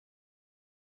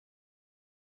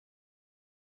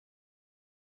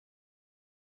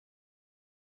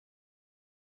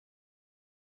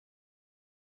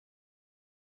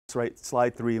right,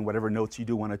 slide 3 and whatever notes you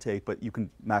do want to take, but you can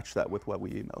match that with what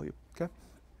we email you, okay?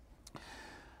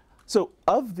 So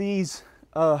of these,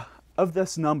 of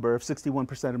this number of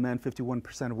 61% of men,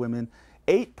 51% of women,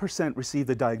 8% receive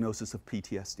the diagnosis of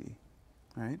PTSD,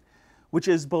 right? Which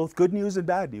is both good news and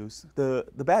bad news. The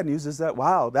bad news is that,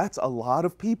 wow, that's a lot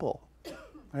of people,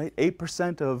 right?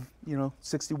 8% of,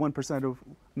 61% of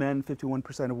men,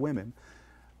 51% of women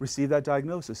receive that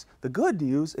diagnosis. The good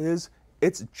news is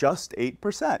it's just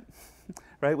 8%,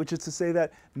 right? Which is to say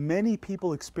that many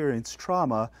people experience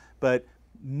trauma, but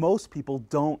most people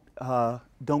don't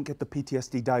get the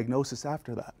PTSD diagnosis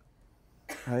after that,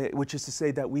 right? Which is to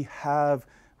say that we have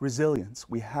resilience.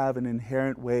 We have an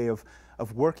inherent way of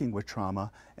working with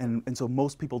trauma, and so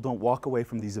most people don't walk away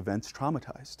from these events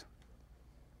traumatized,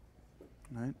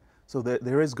 right? So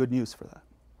there is good news for that.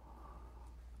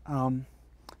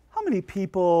 How many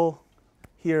people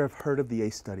here have heard of the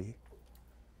ACE study?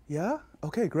 Yeah?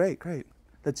 Okay, great.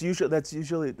 That's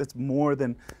more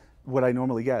than what I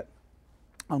normally get.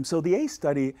 So the ACE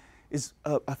study is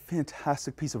a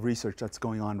fantastic piece of research that's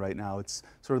going on right now. It's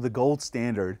sort of the gold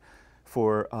standard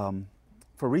for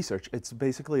research. It's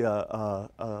basically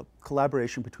a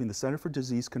collaboration between the Center for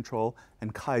Disease Control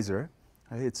and Kaiser.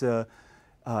 Right? It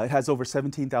has over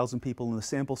 17,000 people in the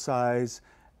sample size,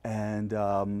 and there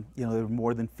are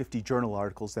more than 50 journal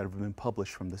articles that have been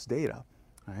published from this data.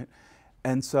 Right?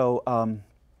 And so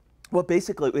well,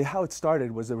 basically, how it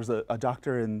started was there was a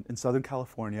doctor in Southern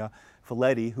California,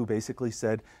 Folletti, who basically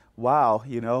said, wow,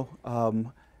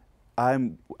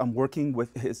 I'm working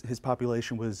with his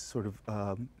population was sort of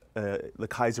the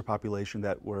Kaiser population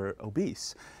that were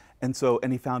obese. And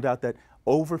he found out that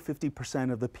over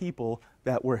 50% of the people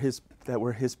that were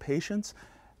his patients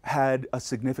had a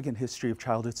significant history of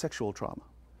childhood sexual trauma.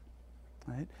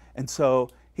 Right? And so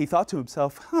he thought to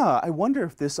himself, I wonder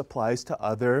if this applies to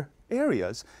other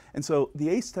areas. And so the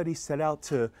ACE study set out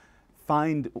to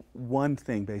find one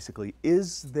thing, basically.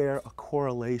 Is there a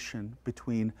correlation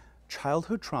between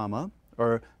childhood trauma,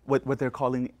 or what they're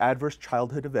calling adverse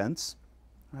childhood events,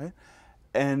 right,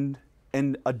 and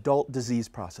adult disease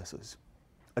processes,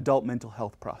 adult mental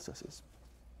health processes,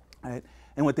 right?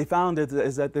 And what they found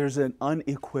is that there's an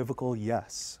unequivocal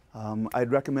yes.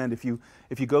 I'd recommend if you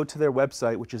go to their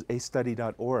website, which is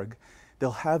acestudy.org,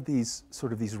 they'll have these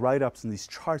write-ups and these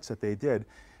charts that they did,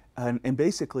 and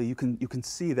basically you can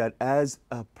see that as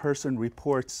a person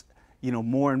reports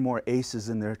more and more ACEs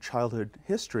in their childhood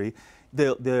history,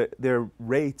 their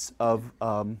rates of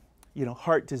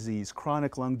heart disease,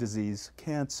 chronic lung disease,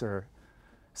 cancer,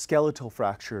 skeletal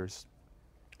fractures,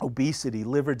 obesity,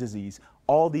 liver disease,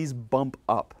 all these bump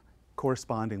up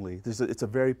correspondingly. It's a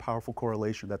very powerful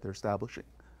correlation that they're establishing.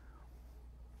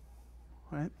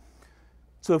 Right?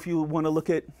 So if you want to look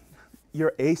at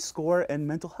your ACE score and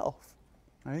mental health,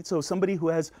 right? So somebody who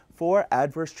has 4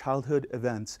 adverse childhood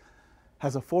events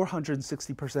has a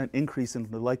 460% increase in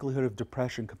the likelihood of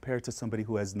depression compared to somebody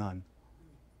who has none.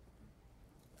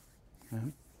 Okay?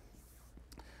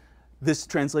 This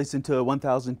translates into a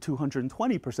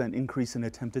 1,220% increase in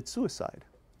attempted suicide.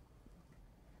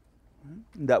 Right?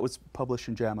 And that was published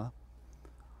in JAMA.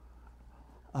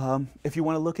 If you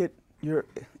want to look at your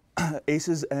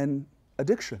ACEs and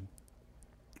addiction,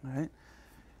 right?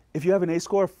 If you have an ACE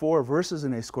score of 4 versus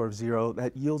an ACE score of 0,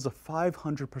 that yields a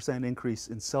 500% increase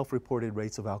in self-reported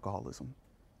rates of alcoholism.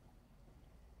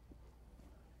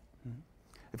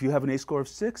 If you have an ACE score of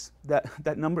 6,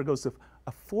 that number goes to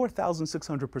a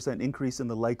 4,600% increase in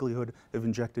the likelihood of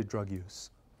injected drug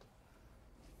use.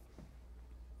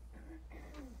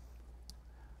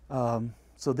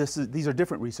 So these are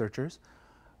different researchers,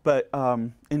 but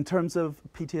in terms of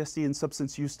PTSD and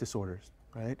substance use disorders,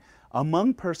 right?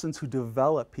 Among persons who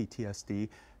develop PTSD,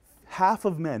 half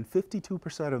of men,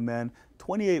 52% of men,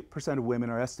 28% of women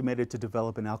are estimated to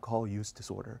develop an alcohol use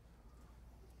disorder.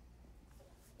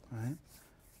 Right?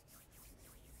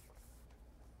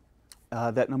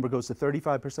 That number goes to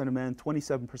 35% of men,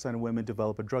 27% of women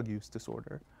develop a drug use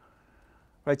disorder.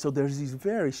 Right? So there's these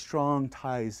very strong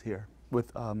ties here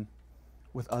with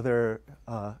other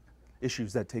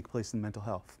issues that take place in mental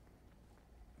health.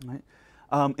 Right?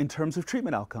 In terms of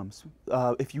treatment outcomes,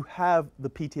 if you have the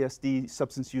PTSD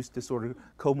substance use disorder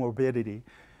comorbidity,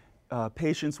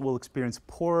 patients will experience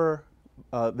poorer,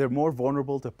 they're more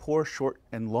vulnerable to poor short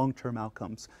and long-term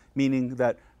outcomes, meaning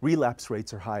that relapse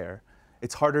rates are higher.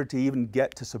 It's harder to even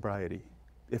get to sobriety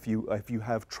if you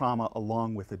have trauma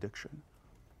along with addiction.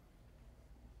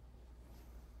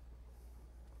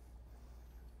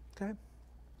 Okay.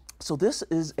 So this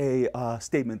is a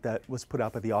statement that was put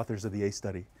out by the authors of the ACE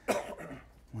study.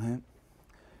 Right?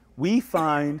 we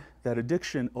find that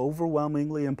addiction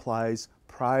overwhelmingly implies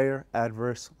prior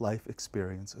adverse life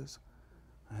experiences.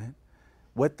 Right?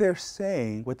 What they're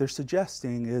saying, what they're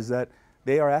suggesting is that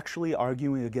they are actually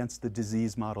arguing against the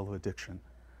disease model of addiction.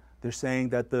 They're saying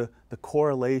that the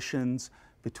correlations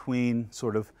between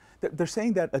they're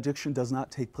saying that addiction does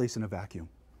not take place in a vacuum,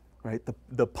 right?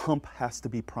 The pump has to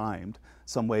be primed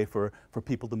some way for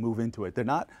people to move into it. They're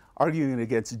not arguing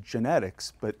against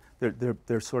genetics, but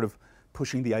they're sort of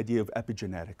pushing the idea of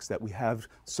epigenetics, that we have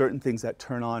certain things that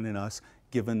turn on in us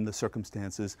given the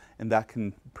circumstances, and that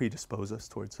can predispose us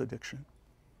towards addiction.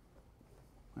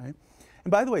 Right?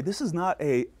 And by the way, this is not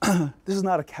a this is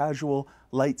not a casual,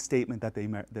 light statement that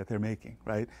they're making.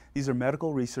 Right? These are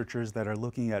medical researchers that are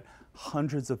looking at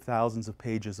hundreds of thousands of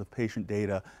pages of patient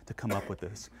data to come up with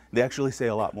this. They actually say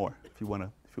a lot more if you want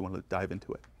to dive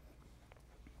into it.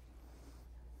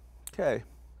 Okay.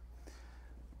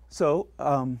 So,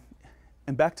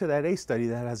 and back to that ACE study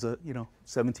that has a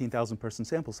 17,000 person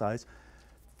sample size.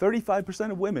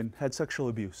 35% of women had sexual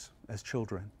abuse as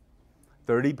children.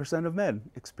 30% of men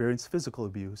experienced physical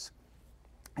abuse.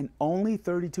 And only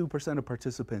 32% of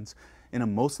participants in a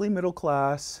mostly middle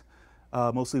class,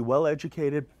 mostly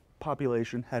well-educated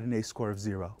population had an ACE score of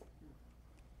 0.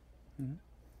 Mm-hmm.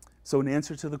 So in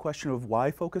answer to the question of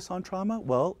why focus on trauma,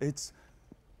 well, it's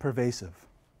pervasive.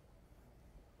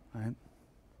 Right?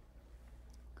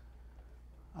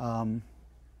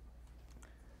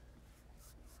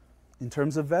 In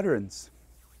terms of veterans,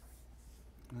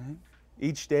 right?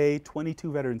 Each day,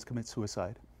 22 veterans commit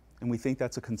suicide, and we think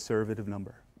that's a conservative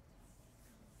number.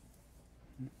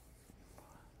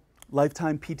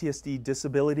 Lifetime PTSD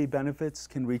disability benefits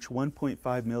can reach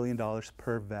 $1.5 million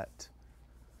per vet.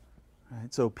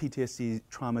 Right? So PTSD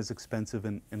trauma is expensive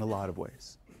in a lot of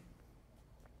ways.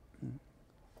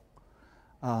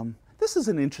 This is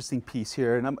an interesting piece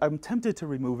here, and I'm tempted to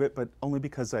remove it, but only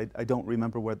because I don't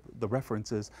remember what the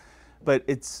reference is. But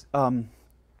it's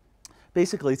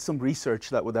basically it's some research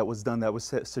that was done that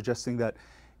was suggesting that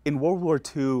in World War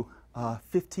II,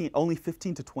 only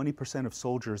 15 to 20% of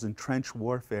soldiers in trench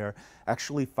warfare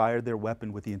actually fired their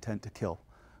weapon with the intent to kill,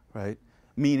 right?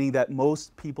 Meaning that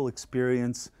most people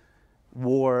experience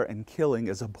war and killing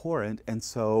as abhorrent, and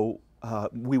so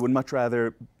we would much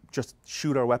rather just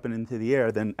shoot our weapon into the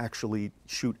air than actually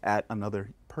shoot at another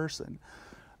person.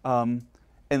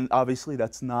 And obviously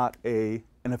that's not an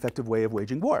effective way of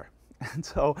waging war. And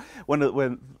so when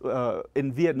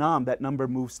in Vietnam, that number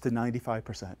moves to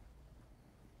 95%,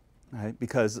 right?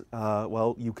 Because,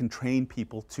 well, you can train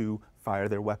people to fire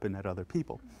their weapon at other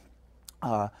people.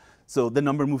 So the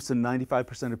number moves to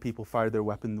 95% of people fire their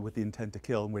weapon with the intent to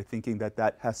kill, and we're thinking that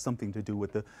that has something to do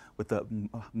with the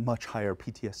much higher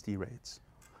PTSD rates.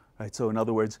 Right? So in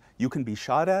other words, you can be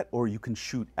shot at or you can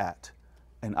shoot at,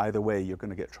 and either way you're going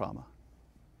to get trauma.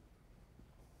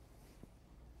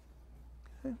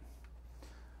 Okay.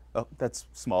 Oh, that's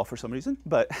small for some reason,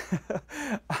 but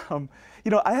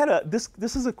I had this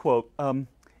is a quote.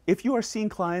 If you are seeing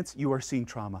clients, you are seeing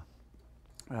trauma.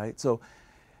 Right? So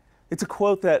it's a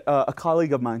quote that a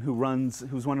colleague of mine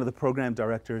who's one of the program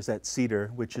directors at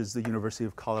CEDAR, which is the University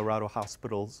of Colorado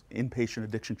Hospital's Inpatient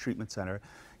Addiction Treatment Center.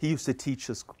 He used to teach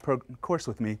this course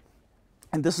with me,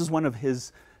 and this is one of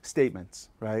his statements,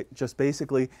 right? Just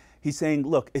basically, he's saying,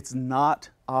 look, it's not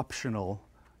optional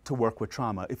to work with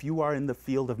trauma. If you are in the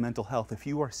field of mental health, if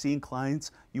you are seeing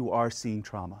clients, you are seeing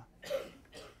trauma,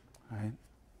 right?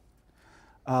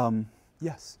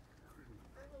 Yes?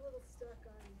 I'm a little stuck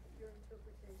on your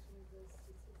interpretation of those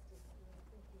statistics when I'm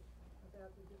thinking about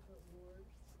the different wards.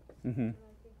 Mm-hmm. And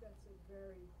I think that's a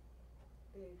very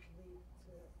big leap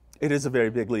to... It is a very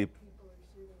big leap. People are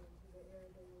shooting into the air.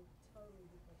 They were totally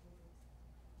different wars.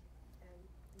 And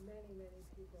many, many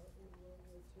people in World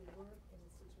War II weren't in a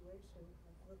situation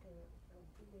of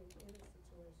being in a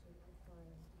situation of fire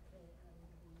and decay out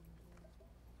of the human.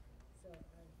 So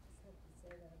I just have to say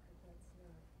that, but that's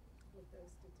not with those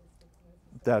statistics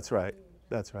necessarily. That's right.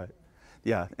 That's right.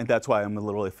 Yeah, and that's why I'm a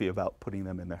little iffy about putting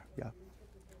them in there. Yeah.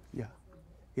 Yeah.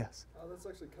 Yes. That's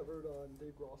actually covered on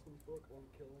Dave Grossman's book on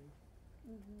killing.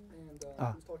 Mm-hmm. And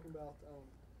he was talking about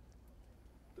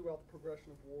throughout the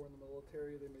progression of war in the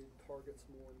military, they made targets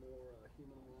more and more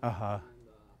human and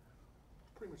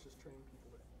pretty much just train people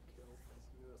to kill.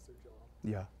 That's their job.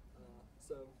 Yeah.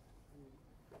 So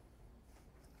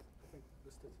I think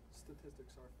the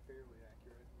statistics are fairly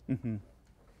accurate. Mm-hmm.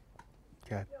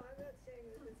 Okay. No, I'm not saying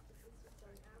that the statistics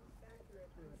aren't accurate.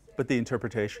 I'm saying But the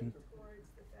interpretation. towards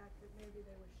the fact that maybe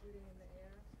they were shooting in the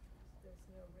air, there's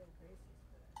no real basis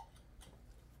for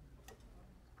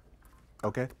that.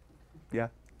 Okay. Yeah.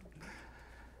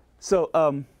 So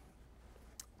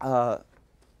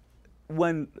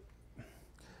when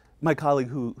my colleague,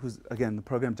 who's again the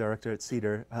program director at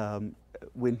Cedar,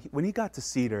 when he got to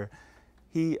Cedar,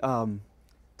 he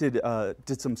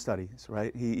did some studies,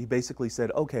 right? He basically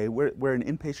said, okay, we're an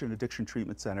inpatient addiction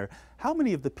treatment center. How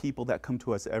many of the people that come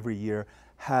to us every year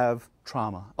have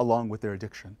trauma along with their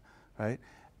addiction, right?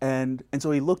 And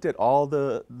so he looked at all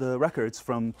the records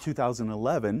from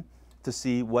 2011 to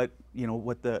see what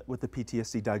the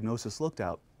PTSD diagnosis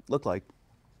looked like.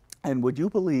 And would you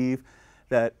believe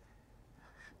that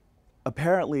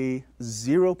apparently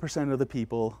 0% of the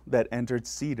people that entered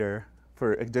Cedar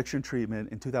for addiction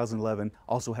treatment in 2011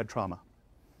 also had trauma?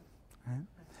 Right?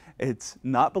 It's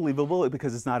not believable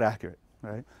because it's not accurate,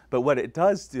 right? But what it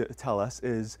does tell us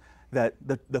is that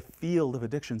the field of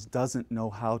addictions doesn't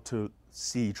know how to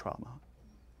see trauma,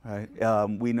 right?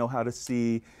 We know how to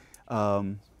see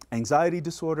anxiety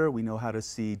disorder, we know how to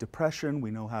see depression,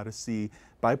 we know how to see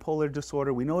bipolar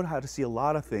disorder, we know how to see a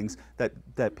lot of things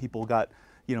that people got,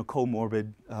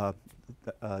 comorbid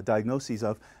diagnoses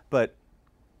of, but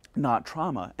not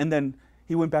trauma. And then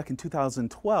he went back in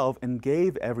 2012 and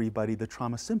gave everybody the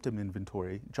trauma symptom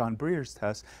inventory, John Breer's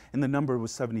test, and the number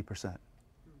was 70%.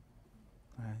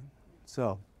 Right?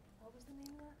 So, What was the name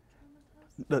of that trauma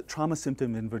test? the trauma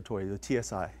symptom inventory, the TSI.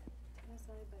 TSI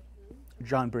by who?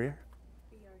 John Breer,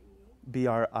 B-R-E-A?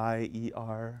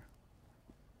 B-R-I-E-R.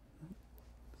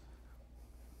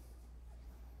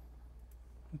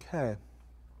 Okay.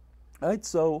 All right,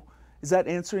 so is that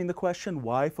answering the question,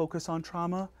 why focus on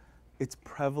trauma? It's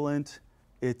prevalent,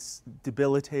 it's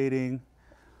debilitating.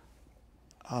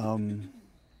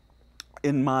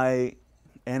 In my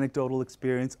anecdotal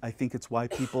experience, I think it's why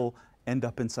people end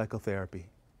up in psychotherapy.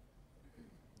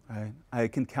 Right? I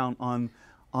can count on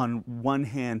one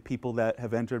hand people that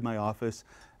have entered my office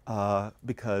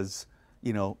because,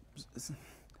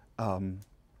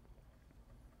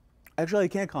 actually I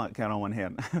can't count on one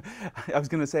hand. I was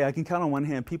going to say I can count on one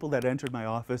hand people that entered my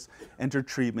office, entered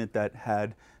treatment that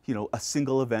had, a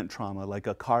single event trauma, like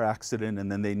a car accident, and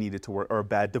then they needed to work, or a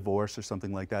bad divorce or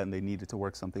something like that, and they needed to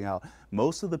work something out.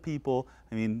 Most of the people,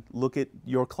 look at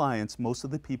your clients, most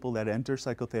of the people that enter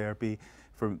psychotherapy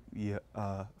for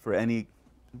any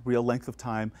real length of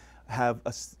time have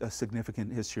a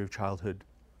significant history of childhood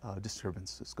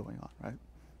disturbances going on, right?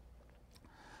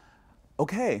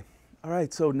 Okay, all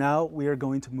right, so now we are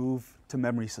going to move to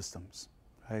memory systems,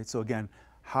 right? So again,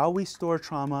 how we store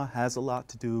trauma has a lot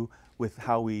to do with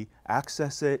how we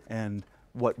access it and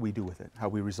what we do with it, how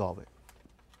we resolve it,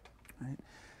 right?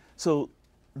 So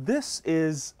this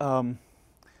is,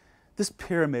 this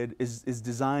pyramid is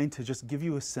designed to just give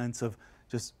you a sense of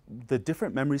just the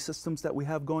different memory systems that we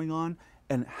have going on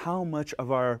and how much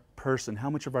of our person, how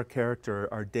much of our character,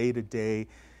 our day-to-day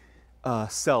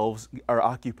selves are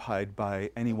occupied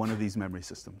by any one of these memory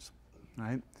systems,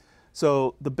 right?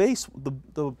 So the base,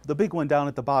 the big one down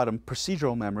at the bottom,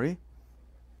 procedural memory.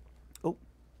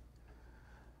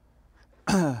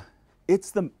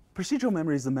 Procedural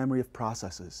memory is the memory of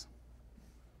processes,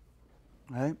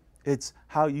 right? It's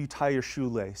how you tie your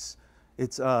shoelace.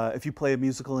 It's if you play a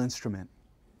musical instrument,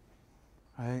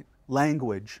 right?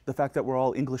 Language, the fact that we're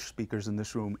all English speakers in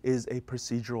this room is a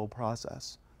procedural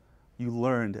process. You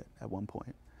learned it at one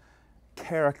point.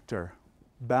 Character,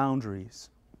 boundaries,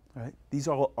 right? These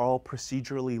are all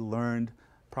procedurally learned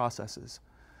processes.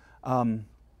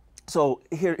 So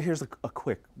here's a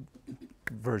quick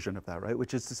version of that, right?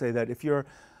 Which is to say that if you're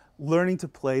learning to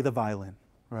play the violin,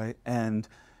 right, and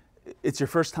it's your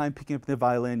first time picking up the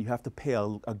violin, you have to pay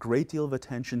a great deal of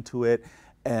attention to it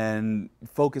and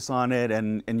focus on it,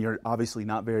 and you're obviously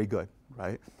not very good,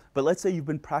 right? But let's say you've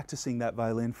been practicing that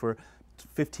violin for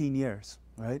 15 years,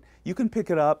 right? You can pick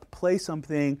it up, play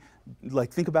something,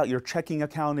 like think about your checking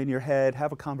account in your head,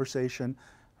 have a conversation,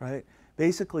 right?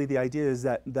 Basically, the idea is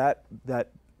that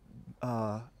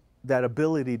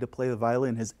ability to play the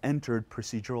violin has entered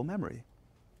procedural memory,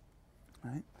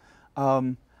 right?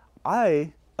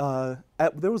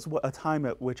 There was a time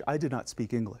at which I did not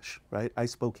speak English, right? I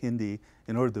spoke Hindi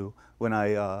and Urdu when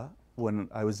I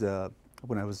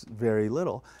was very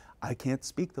little. I can't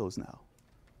speak those now,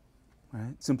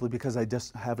 right? Simply because I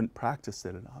just haven't practiced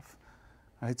it enough,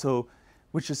 right? So,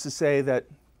 which is to say that,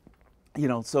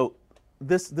 so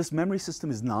this memory system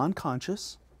is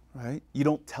non-conscious, right? You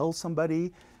don't tell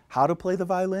somebody how to play the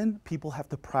violin. People have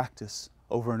to practice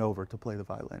over and over to play the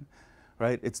violin,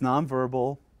 right? It's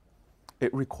nonverbal.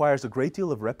 It requires a great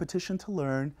deal of repetition to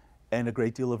learn and a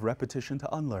great deal of repetition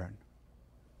to unlearn,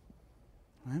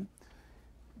 right?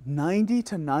 90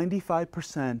 to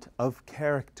 95% of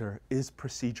character is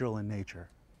procedural in nature,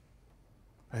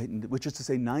 right? Which is to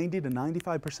say 90 to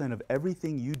 95% of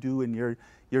everything you do in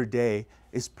your day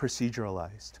is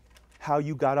proceduralized. How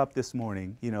you got up this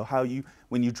morning, you know,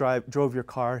 when you drove your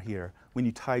car here, when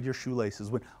you tied your shoelaces,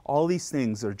 when all these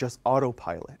things are just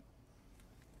autopilot.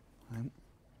 Right?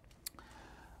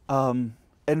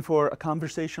 And for a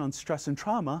conversation on stress and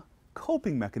trauma,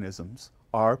 coping mechanisms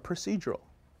are procedural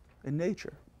in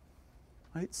nature.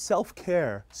 Right?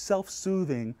 Self-care,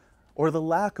 self-soothing, or the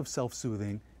lack of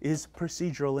self-soothing is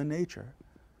procedural in nature.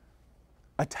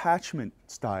 Attachment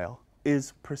style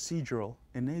is procedural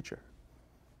in nature.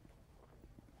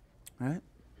 Right?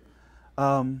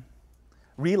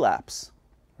 Relapse,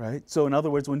 right? So in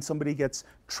other words, when somebody gets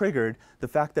triggered, the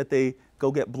fact that they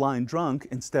go get blind drunk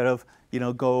instead of, you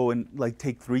know, go and like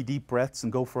take 3 deep breaths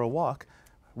and go for a walk,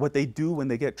 what they do when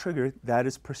they get triggered, that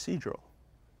is procedural.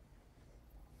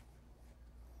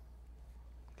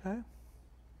 Okay?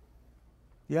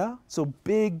 Yeah? So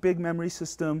big memory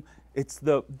system. It's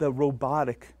the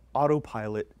robotic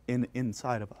autopilot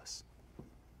inside of us.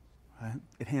 Right?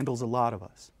 It handles a lot of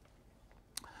us.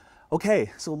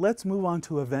 Okay, so let's move on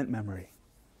to event memory.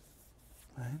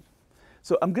 Right?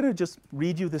 So I'm going to just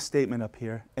read you this statement up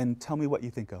here and tell me what you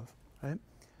think of. Right?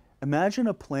 Imagine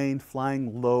a plane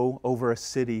flying low over a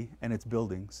city and its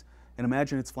buildings, and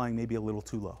imagine it's flying maybe a little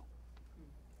too low.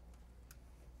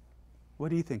 What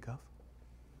do you think of?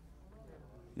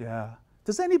 Yeah.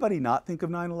 Does anybody not think of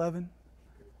 9/11?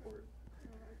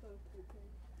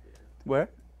 Where?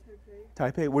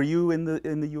 Taipei. Were you in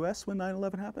the U.S. when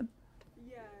 9/11 happened?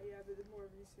 Yeah, but the more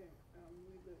recent,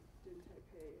 we lived in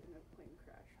Taipei and a plane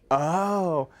crashed.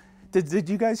 Oh, did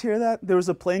you guys hear that? There was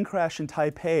a plane crash in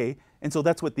Taipei, and so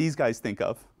that's what these guys think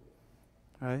of,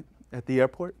 right? At the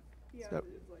airport? Yeah, So, it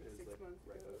was like 6 months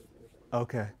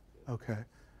ago. okay,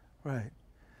 right.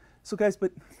 So guys,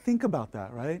 but think about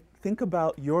that, right? Think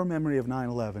about your memory of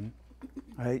 9/11,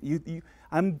 right?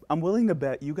 I'm willing to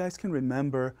bet you guys can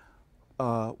remember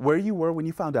where you were when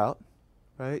you found out,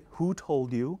 right? Who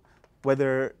told you,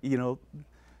 whether, you know,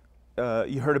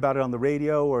 you heard about it on the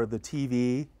radio or the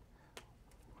TV,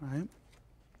 right?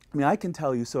 I mean, I can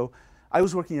tell you, so I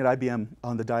was working at IBM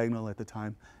on the diagonal at the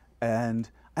time, and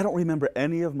I don't remember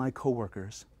any of my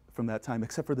coworkers from that time,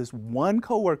 except for this one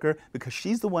coworker, because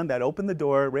she's the one that opened the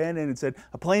door, ran in and said,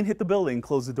 a plane hit the building,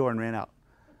 closed the door and ran out,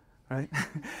 right?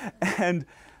 and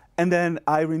then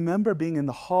I remember being in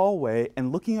the hallway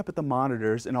and looking up at the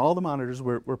monitors, and all the monitors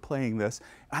were playing this.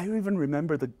 I even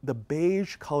remember the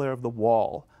beige color of the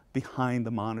wall behind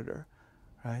the monitor,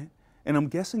 right? And I'm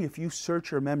guessing if you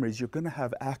search your memories, you're going to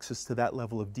have access to that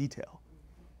level of detail,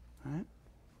 right?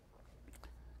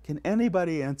 Can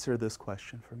anybody answer this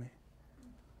question for me?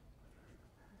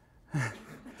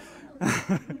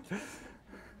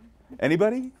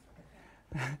 Anybody?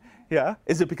 Yeah?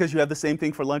 Is it because you have the same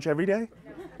thing for lunch every day?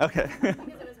 No. Okay. Because it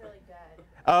was really good.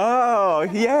 Oh,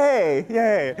 yay,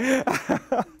 yay.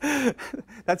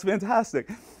 That's fantastic.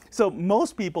 So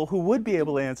most people who would be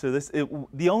able to answer this,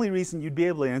 the only reason you'd be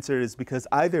able to answer it is because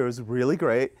either it was really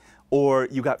great or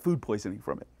you got food poisoning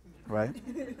from it, right?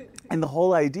 And the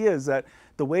whole idea is that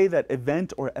the way that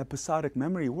event or episodic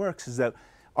memory works is that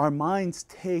our minds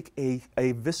take a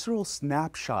visceral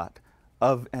snapshot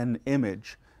of an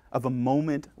image, of a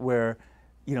moment where,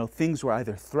 you know, things were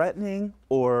either threatening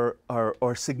or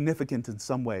significant in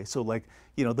some way. So like,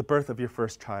 you know, the birth of your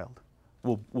first child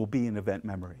will be an event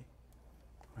memory,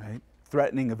 right?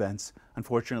 Threatening events,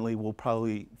 unfortunately, will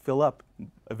probably fill up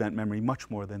event memory much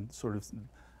more than sort of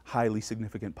highly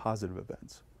significant positive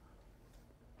events.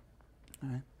 All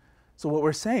right? So what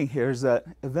we're saying here is that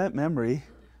event memory,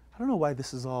 I don't know why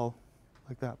this is all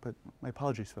like that, but my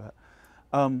apologies for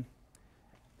that.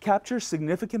 Captures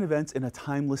significant events in a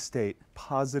timeless state,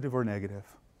 positive or negative.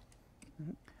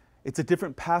 It's a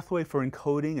different pathway for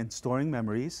encoding and storing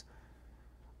memories.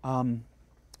 And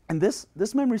this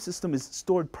memory system is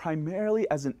stored primarily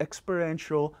as an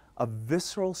experiential, a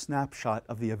visceral snapshot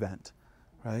of the event,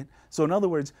 right? So in other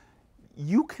words,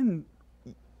 you can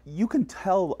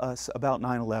tell us about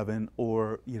 9/11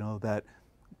 or, you know, that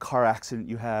car accident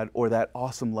you had or that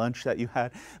awesome lunch that you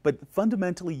had, but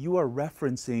fundamentally you are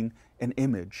referencing an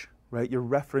image, right? You're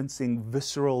referencing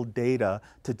visceral data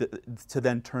to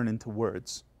then turn into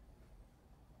words,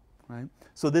 right?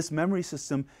 So this memory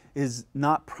system is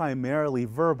not primarily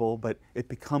verbal, but it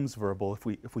becomes verbal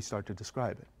if we start to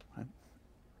describe it, right?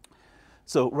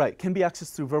 So, right, can be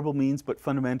accessed through verbal means, but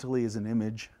fundamentally is an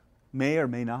image, may or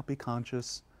may not be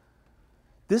conscious.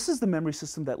 This is the memory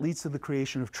system that leads to the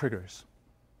creation of triggers.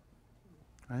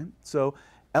 Right? So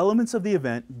elements of the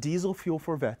event, diesel fuel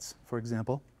for vets, for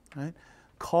example, right,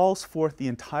 calls forth the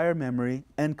entire memory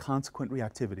and consequent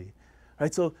reactivity.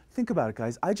 right? So think about it,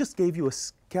 guys. I just gave you a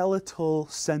skeletal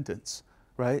sentence,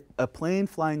 right? A plane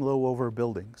flying low over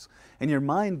buildings. And your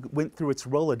mind went through its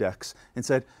Rolodex and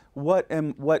said, what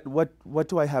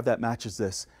do I have that matches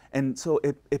this? And so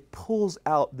it pulls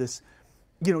out this,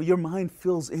 you know, your mind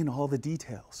fills in all the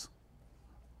details,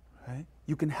 right?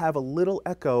 You can have a little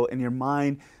echo and your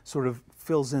mind sort of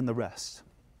fills in the rest.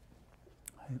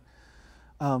 Right?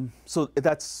 So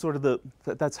that's sort of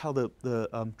that's how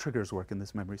the triggers work in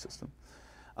this memory system.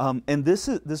 And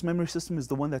this memory system is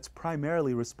the one that's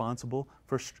primarily responsible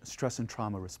for stress and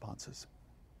trauma responses.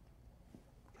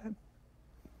 Okay.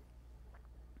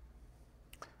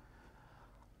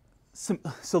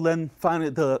 So then finally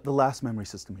the last memory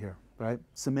system here, right?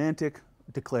 Semantic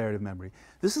declarative memory.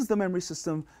 This is the memory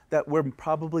system that we're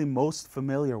probably most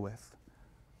familiar with,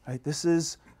 right? This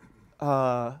is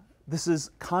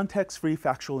context-free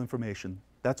factual information.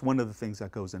 That's one of the things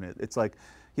that goes in it. It's like,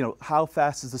 you know, how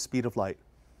fast is the speed of light?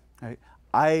 Right?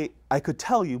 I could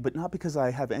tell you, but not because I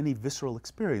have any visceral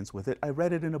experience with it. I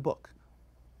read it in a book.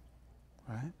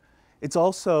 Right? It's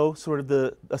also sort of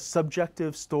a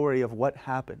subjective story of what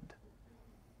happened.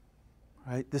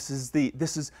 Right?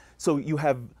 So you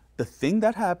have the thing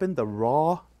that happened, the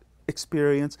raw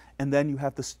experience, and then you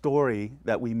have the story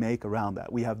that we make around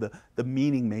that. We have the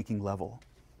meaning-making level.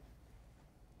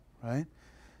 Right?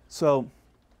 So,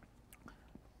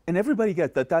 and everybody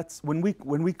gets that that's when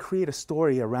we create a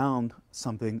story around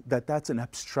something, that's an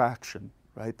abstraction,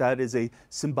 right? That is a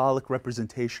symbolic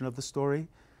representation of the story,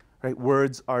 right?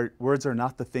 Words are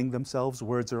not the thing themselves.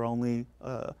 Words are only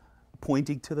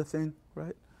pointing to the thing,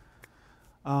 right?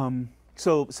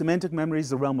 So semantic memory is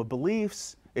the realm of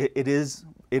beliefs. It is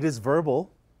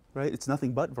verbal, right? It's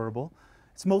nothing but verbal.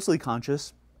 It's mostly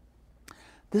conscious.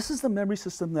 This is the memory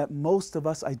system that most of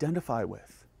us identify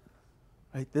with,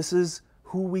 right? This is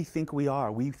who we think we are.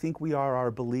 We think we are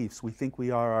our beliefs. We think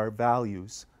we are our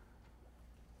values.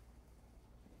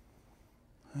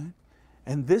 Right?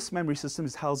 And this memory system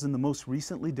is housed in the most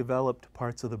recently developed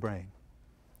parts of the brain,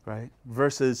 right?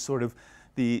 Versus sort of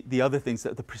the other things,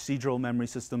 that the procedural memory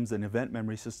systems and event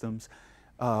memory systems.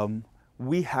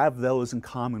 We have those in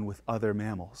common with other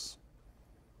mammals,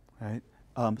 right?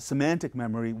 Semantic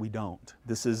memory, we don't.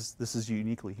 This is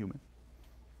uniquely human.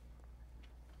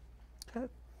 Okay.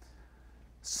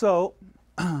 So,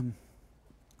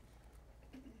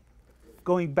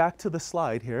 going back to the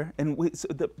slide here, and so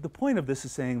the point of this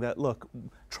is saying that, look,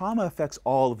 trauma affects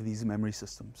all of these memory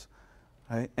systems,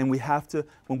 right? And we have to,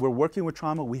 when we're working with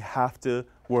trauma, we have to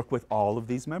work with all of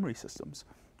these memory systems,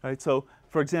 right? So,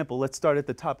 for example, let's start at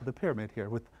the top of the pyramid here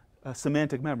with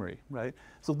semantic memory, right?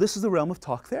 So this is the realm of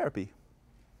talk therapy,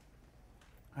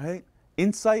 right?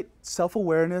 Insight,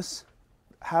 self-awareness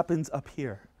happens up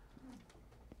here.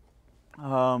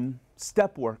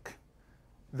 Step work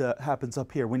that happens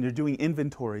up here when you're doing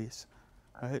inventories,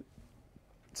 right?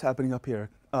 It's happening up here.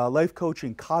 Life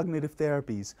coaching, cognitive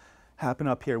therapies happen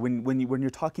up here. When you're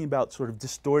talking about sort of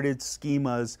distorted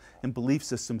schemas and belief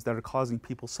systems that are causing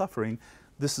people suffering,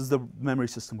 this is the memory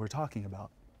system we're talking about.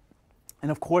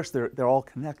 And of course, they're all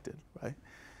connected, right?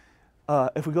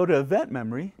 If we go to event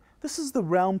memory, this is the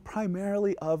realm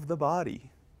primarily of the body.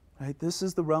 Right? This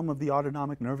is the realm of the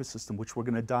autonomic nervous system, which we're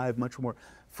going to dive much more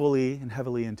fully and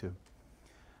heavily into.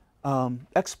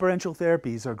 Experiential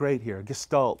therapies are great here.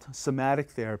 Gestalt,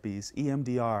 somatic therapies,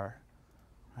 EMDR.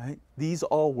 Right? These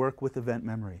all work with event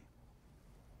memory.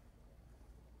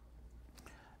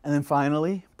 And then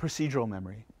finally, procedural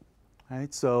memory.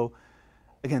 Right? So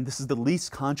again, this is the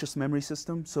least conscious memory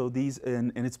system. So these,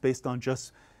 and it's based on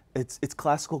just, it's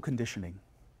classical conditioning.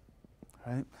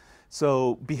 Right?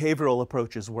 So behavioral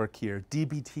approaches work here.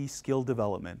 DBT skill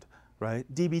development, right?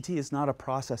 DBT is not a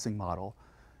processing model,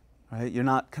 right? You're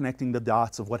not connecting the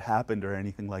dots of what happened or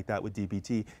anything like that with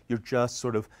DBT. You're just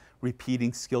sort of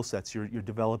repeating skill sets. You're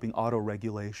developing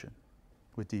auto-regulation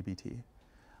with DBT.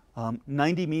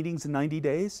 90 meetings in 90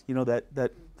 days, you know, the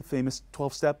famous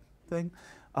 12-step thing,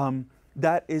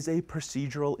 that is a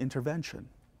procedural intervention,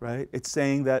 right? It's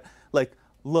saying that, like,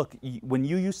 look, when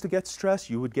you used to get stressed,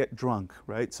 you would get drunk,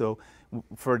 right? So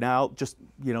for now, just,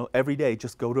 you know, every day,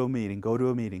 just go to a meeting, go to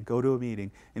a meeting, go to a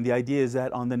meeting. And the idea is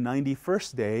that on the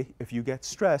 91st day, if you get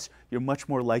stressed, you're much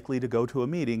more likely to go to a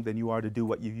meeting than you are to do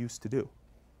what you used to do.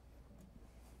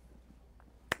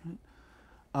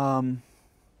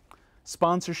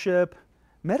 Sponsorship,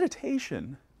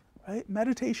 meditation, right?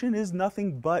 Meditation is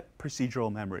nothing but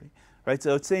procedural memory, right?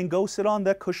 So it's saying go sit on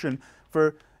that cushion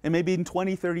for, and maybe in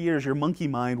 20, 30 years, your monkey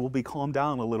mind will be calmed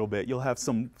down a little bit. You'll have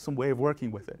some way of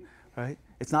working with it, right?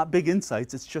 It's not big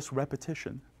insights, it's just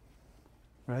repetition,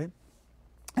 right?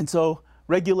 And so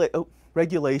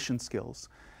regulation skills.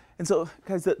 And so,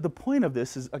 guys, the point of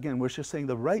this is, again, we're just saying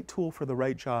the right tool for the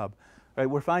right job, right?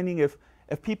 We're finding if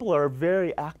people are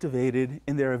very activated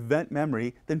in their event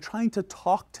memory, then trying to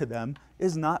talk to them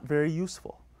is not very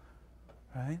useful,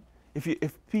 right?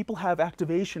 If people have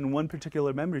activation in one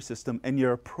particular memory system and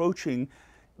you're approaching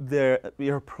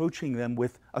them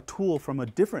with a tool from a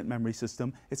different memory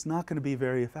system, it's not going to be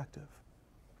very effective.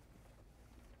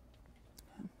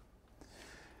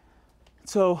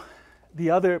 So the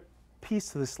other piece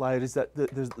to this slide is that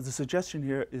the suggestion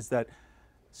here is that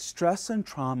stress and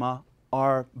trauma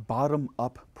are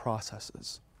bottom-up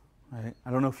processes, right?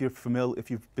 I don't know if you're familiar, if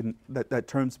you've been, that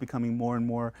term's becoming more and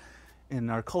more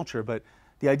in our culture, but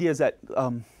the idea is that,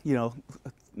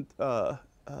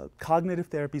 cognitive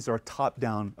therapies are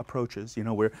top-down approaches. You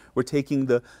know, we're taking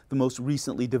the most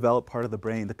recently developed part of the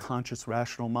brain, the conscious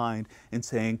rational mind, and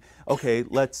saying, okay,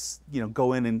 let's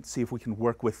go in and see if we can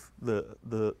work with the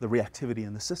reactivity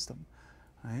in the system,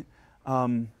 right?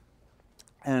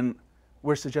 And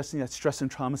we're suggesting that stress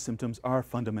and trauma symptoms are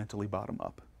fundamentally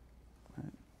bottom-up.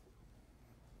 Right?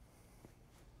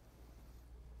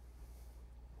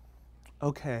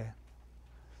 Okay.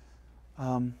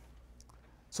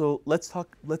 So let's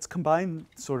combine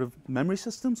sort of memory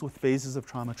systems with phases of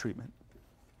trauma treatment.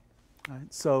 All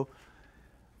right, so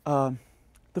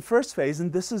the first phase,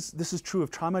 and this is true of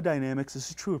trauma dynamics, this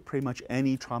is true of pretty much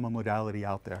any trauma modality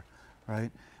out there, right?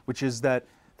 Which is that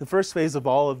the first phase of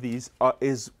all of these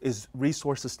is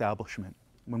resource establishment,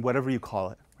 whatever you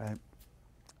call it,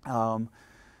 right?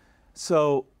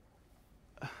 So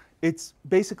it's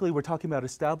basically, we're talking about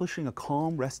establishing a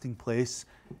calm resting place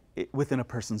within a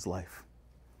person's life.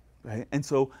 Right? And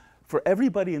so for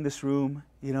everybody in this room,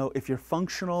 if you're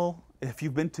functional, if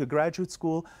you've been to graduate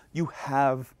school, you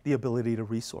have the ability to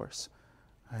resource.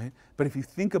 Right? But if you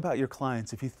think about your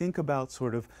clients, if you think about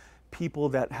sort of people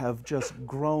that have just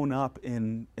grown up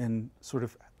in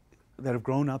that have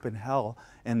grown up in hell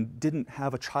and didn't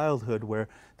have a childhood where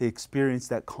they experienced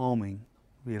that calming,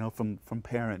 from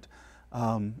parent.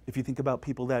 If you think about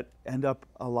people that end up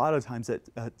a lot of times at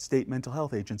state mental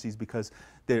health agencies because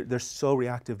they're so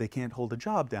reactive they can't hold a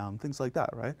job down, things like that,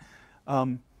 right?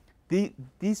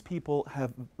 These people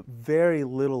have very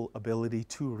little ability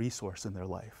to resource in their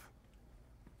life,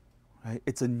 right?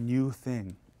 It's a new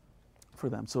thing for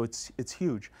them, so it's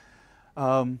huge.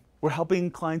 We're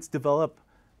helping clients develop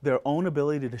their own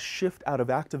ability to shift out of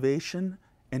activation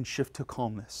and shift to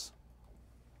calmness.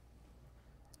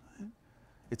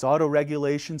 It's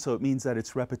auto-regulation, so it means that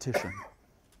it's repetition.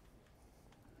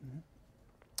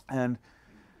 And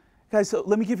guys, so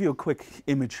let me give you a quick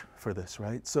image for this,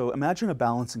 right? So imagine a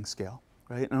balancing scale,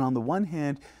 right? And on the one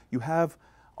hand, you have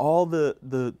all the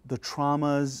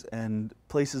traumas and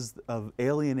places of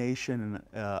alienation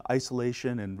and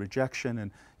isolation and rejection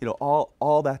and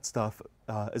all that stuff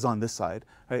is on this side,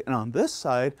 right? And on this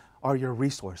side are your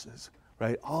resources,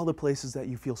 right? All the places that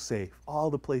you feel safe, all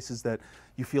the places that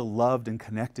you feel loved and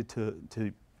connected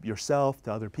to yourself,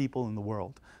 to other people in the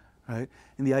world, right?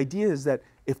 And the idea is that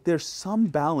if there's some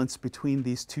balance between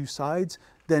these two sides,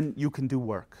 then you can do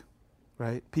work,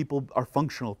 right? People are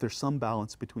functional if there's some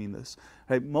balance between this,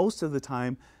 right? Most of the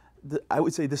time, I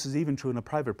would say this is even true in a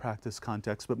private practice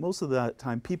context, but most of the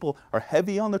time people are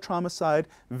heavy on the trauma side,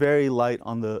 very light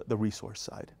on the resource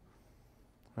side.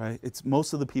 Right? It's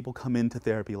most of the people come into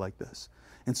therapy like this.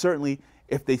 And certainly,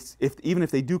 even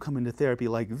if they do come into therapy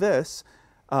like this,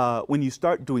 when you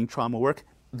start doing trauma work,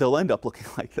 they'll end up looking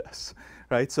like this,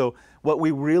 right? So what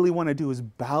we really want to do is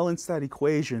balance that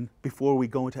equation before we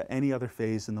go into any other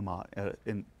phase in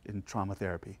in trauma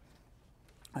therapy.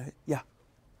 Yeah? How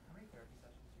many therapy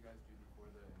sessions do you guys do before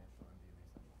the initial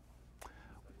MDMA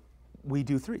session? We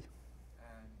do 3. I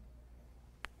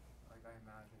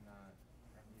imagine that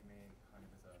MDMA kind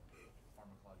of is a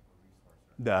pharmacological resource,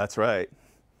 right? That's right.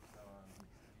 So do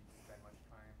you spend much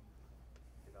time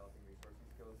developing resourcing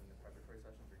skills in the preparatory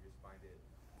sessions, or you just find it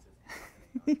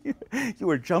just You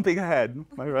were jumping ahead,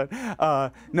 am I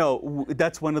right? No,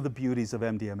 that's one of the beauties of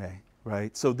MDMA,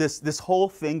 right? So this whole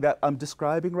thing that I'm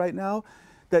describing right now,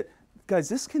 that, guys,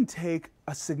 this can take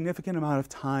a significant amount of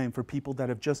time for people that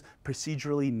have just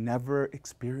procedurally never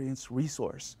experienced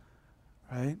resource,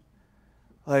 right?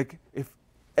 Like,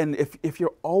 if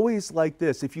you're always like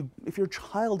this, if your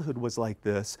childhood was like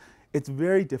this, it's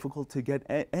very difficult to get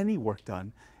any work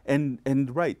done.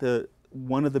 And right,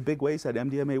 one of the big ways that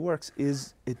MDMA works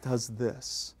is it does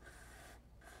this,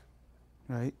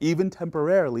 right? Even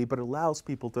temporarily, but allows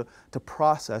people to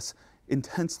process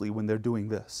intensely when they're doing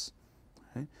this,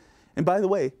 right? And by the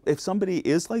way, if somebody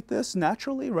is like this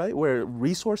naturally, right, where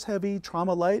resource heavy,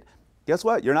 trauma light, guess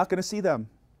what? You're not going to see them,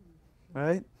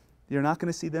 right? You're not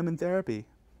going to see them in therapy,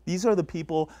 These are the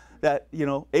people that,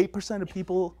 8% of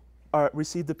people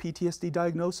receive the PTSD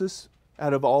diagnosis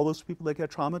out of all those people that get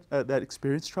trauma, that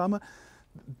experience trauma.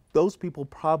 Those people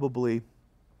probably,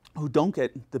 who don't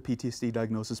get the PTSD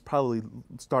diagnosis, probably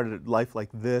started life like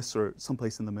this or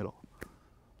someplace in the middle,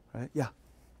 right? Yeah.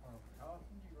 How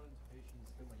often do you run into patients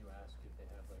that when you ask if they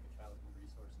have like a childhood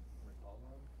resource that you can recall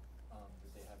on,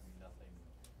 that they have nothing,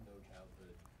 no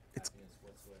childhood happiness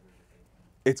whatsoever that they can?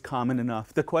 It's common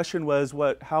enough. The question was,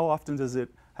 how often does it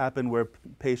happen where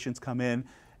patients come in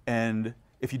and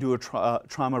if you do a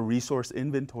trauma resource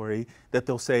inventory, that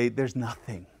they'll say, there's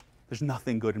nothing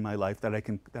good in my life that I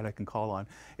can call on.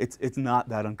 It's not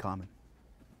that uncommon.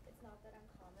 It's not that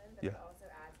uncommon, but Yeah. to also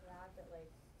add to that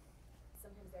like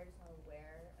sometimes they're just not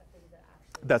aware of things that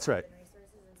actually That's right. have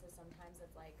resources, and so sometimes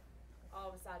it's like all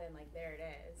of a sudden like there it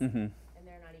is, Mm-hmm. and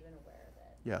they're not even aware of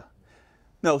it. Yeah.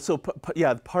 No, so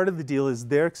yeah, part of the deal is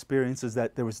their experience is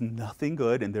that there was nothing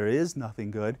good, and there is nothing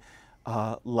good.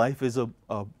 Life is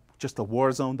just a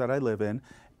war zone that I live in,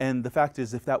 and the fact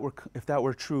is, if that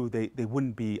were true, they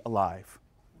wouldn't be alive,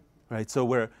 right?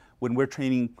 So when we're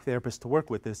training therapists to work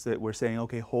with this, that we're saying,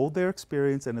 okay, hold their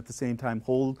experience, and at the same time,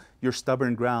 hold your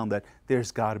stubborn ground that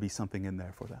there's got to be something in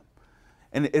there for them.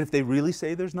 And if they really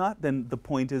say there's not, then the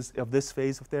point is of this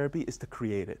phase of therapy is to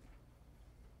create it.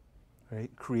 Right?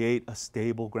 Create a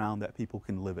stable ground that people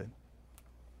can live in.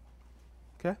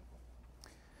 Okay?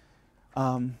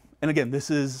 And again, this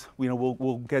is,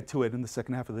 we'll get to it in the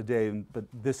second half of the day, but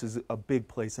this is a big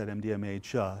place that MDMA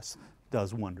just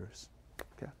does wonders.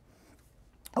 Okay?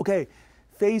 Okay,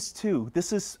 phase 2.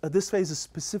 This phase is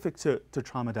specific to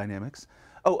trauma dynamics.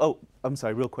 Oh, I'm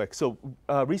sorry, real quick. So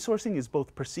resourcing is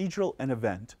both procedural and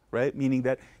event, right? Meaning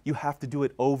that you have to do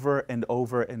it over and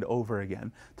over and over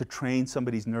again to train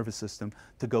somebody's nervous system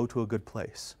to go to a good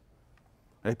place,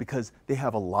 right? Because they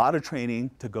have a lot of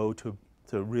training to go to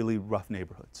really rough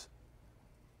neighborhoods.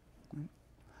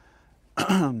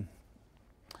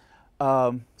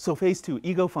 So phase 2,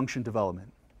 ego function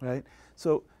development, right?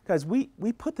 So guys, we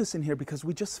put this in here because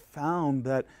we just found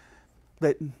that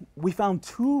we found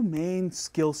two main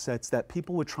skill sets that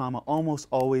people with trauma almost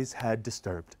always had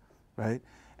disturbed, right?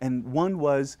 And one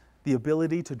was the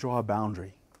ability to draw a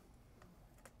boundary,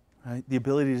 right? The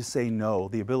ability to say no,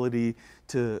 the ability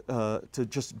to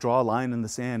just draw a line in the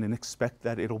sand and expect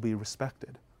that it'll be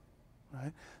respected,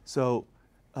 right? So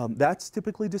that's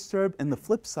typically disturbed, and the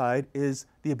flip side is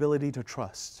the ability to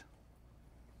trust,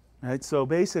 right? So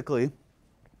basically,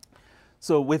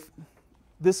 with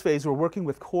this phase, we're working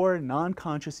with core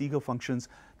non-conscious ego functions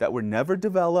that were never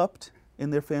developed in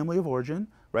their family of origin,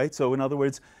 right? So in other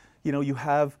words, you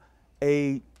have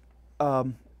a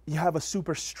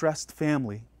super stressed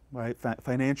family, right?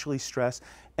 Financially stressed,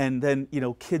 and then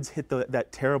kids hit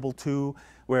that terrible 2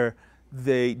 where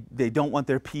they don't want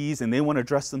their P's and they want to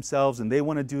dress themselves and they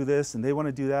want to do this and they want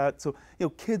to do that. So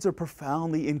kids are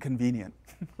profoundly inconvenient,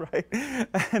 right?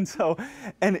 And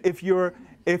if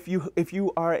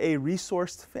you are a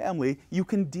resourced family, you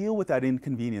can deal with that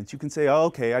inconvenience. You can say, oh,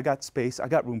 okay, I got space, I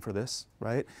got room for this,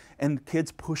 right? And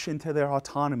kids push into their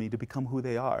autonomy to become who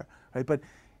they are, right? But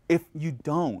if you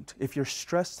don't, if you're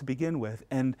stressed to begin with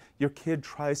and your kid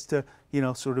tries to,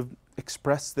 sort of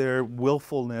express their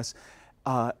willfulness,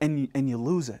 and you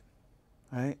lose it,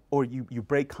 right? Or you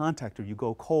break contact, or you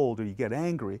go cold, or you get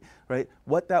angry, right?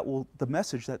 The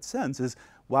message that sends is,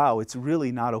 wow, it's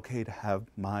really not okay to have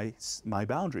my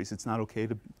boundaries. It's not okay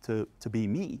to be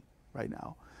me right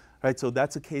now, right? So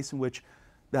that's a case in which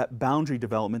that boundary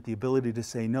development, the ability to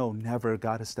say no, never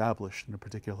got established in a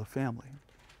particular family,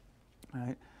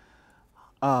 right?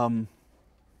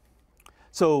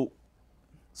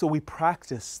 So we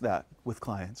practice that with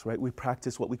clients, right? We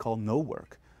practice what we call no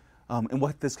work. And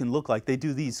what this can look like, they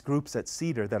do these groups at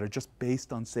Cedar that are just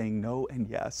based on saying no and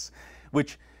yes,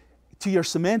 which to your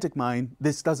semantic mind,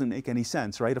 this doesn't make any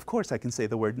sense, right? Of course I can say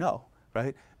the word no,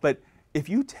 right? But if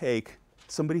you take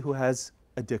somebody who has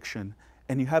addiction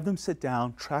and you have them sit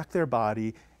down, track their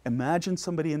body, imagine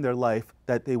somebody in their life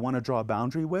that they want to draw a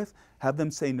boundary with, have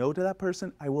them say no to that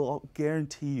person, I will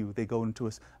guarantee you they go into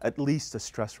at least a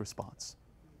stress response.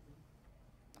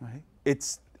 Right?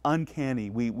 It's uncanny.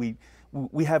 We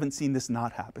haven't seen this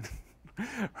not happen,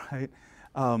 right?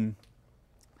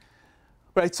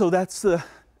 Right. So that's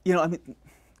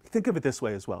think of it this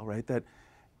way as well, right? That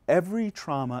every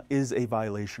trauma is a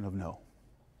violation of no,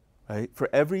 right? For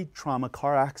every trauma,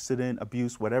 car accident,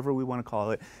 abuse, whatever we want to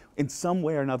call it, in some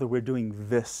way or another, we're doing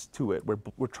this to it.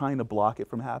 We're trying to block it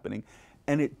from happening,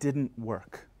 and it didn't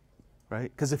work,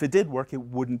 right? Because if it did work, it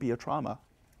wouldn't be a trauma.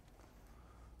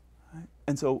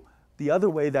 And so the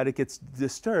other way that it gets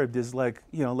disturbed is like,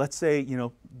 let's say,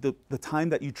 the time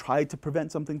that you tried to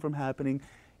prevent something from happening,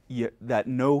 that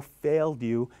no failed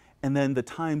you, and then the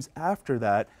times after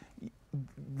that,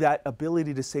 that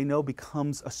ability to say no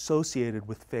becomes associated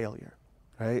with failure,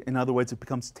 right? In other words, it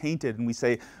becomes tainted, and we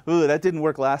say, "Oh, that didn't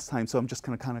work last time, so I'm just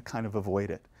going to kind of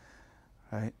avoid it,"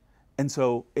 right? And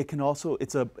so it can also,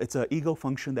 it's a ego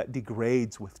function that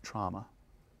degrades with trauma.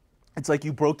 It's like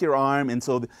you broke your arm, and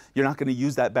so you're not going to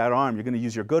use that bad arm. You're going to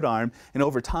use your good arm, and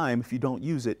over time, if you don't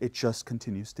use it, it just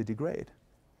continues to degrade.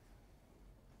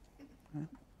 Right?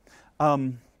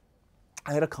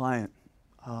 I had a client,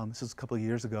 this was a couple of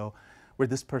years ago, where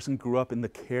this person grew up in the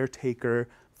caretaker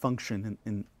function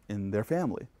in their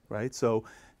family, right? So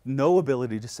no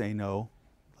ability to say no,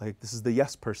 like this is the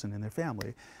yes person in their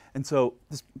family. And so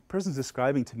this person's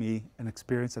describing to me an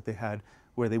experience that they had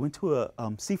where they went to a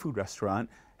seafood restaurant,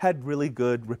 had really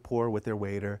good rapport with their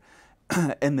waiter,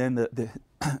 and then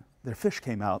their fish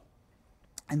came out.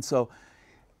 And so,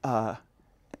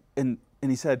 and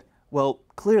he said, well,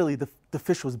 clearly the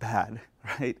fish was bad,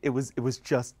 right? It was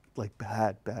just like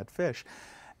bad fish.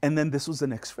 And then this was the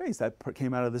next phrase that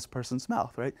came out of this person's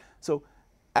mouth, right? So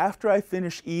after I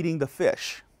finished eating the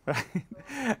fish, right?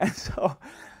 And so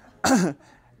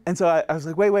I was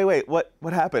like, wait,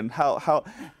 what happened? How?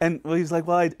 And well, he's like,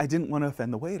 well, I didn't want to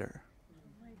offend the waiter.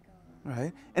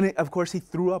 Right, and of course he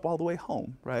threw up all the way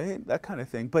home, right? That kind of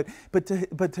thing. But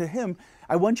to him,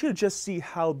 I want you to just see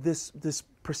how this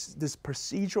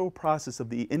procedural process of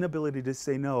the inability to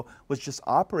say no was just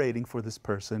operating for this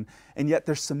person, and yet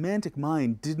their semantic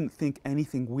mind didn't think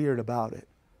anything weird about it.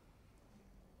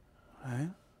 Right?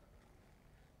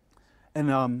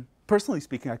 And personally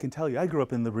speaking, I can tell you, I grew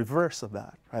up in the reverse of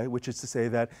that, right? Which is to say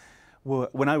that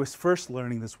when I was first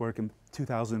learning this work in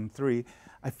 2003,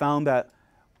 I found that,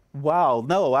 wow,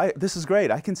 no, this is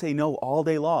great. I can say no all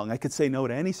day long. I could say no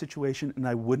to any situation and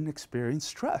I wouldn't experience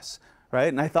stress, right?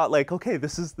 And I thought like, okay,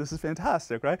 this is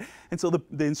fantastic, right? And so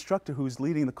the instructor who's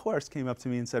leading the course came up to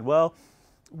me and said, well,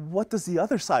 what does the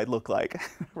other side look like,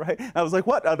 right? And I was like,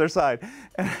 what other side?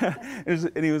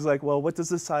 And he was like, well, what is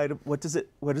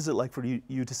it like for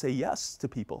you to say yes to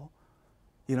people?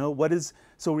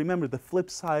 So remember, the flip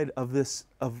side of this,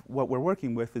 of what we're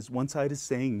working with, is one side is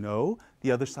saying no,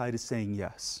 the other side is saying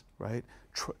yes, right?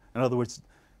 In other words,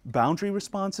 boundary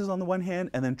responses on the one hand,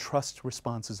 and then trust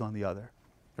responses on the other,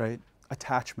 right?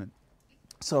 Attachment.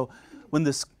 So when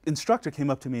this instructor came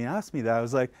up to me and asked me that, I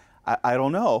was like, I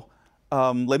don't know.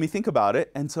 Let me think about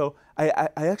it. And so I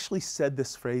actually said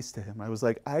this phrase to him. I was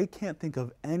like, I can't think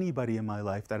of anybody in my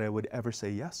life that I would ever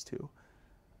say yes to,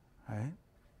 right?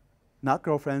 Not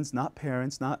girlfriends, not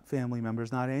parents, not family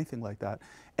members, not anything like that.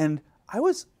 And I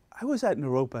was at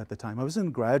Naropa at the time. I was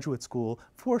in graduate school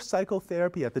for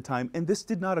psychotherapy at the time, and this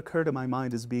did not occur to my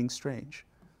mind as being strange.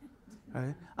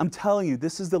 Right? I'm telling you,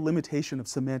 this is the limitation of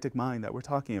semantic mind that we're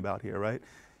talking about here, right?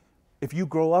 If you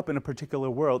grow up in a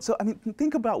particular world, so I mean,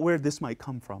 think about where this might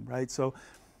come from, right? So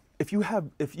if you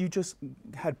just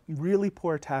had really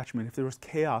poor attachment, if there was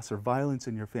chaos or violence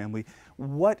in your family,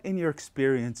 what in your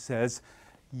experience says,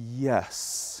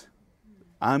 yes,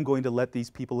 I'm going to let these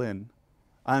people in.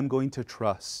 I'm going to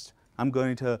trust. I'm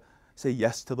going to say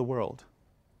yes to the world.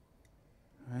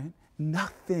 Right?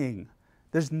 Nothing.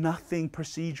 There's nothing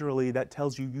procedurally that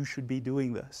tells you you should be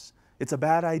doing this. It's a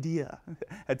bad idea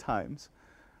at times,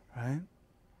 right?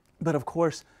 But of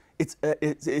course,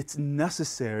 it's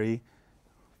necessary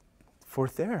for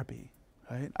therapy,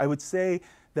 right? I would say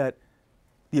that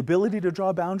the ability to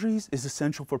draw boundaries is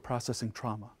essential for processing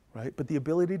trauma. Right? But the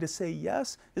ability to say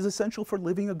yes is essential for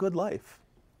living a good life.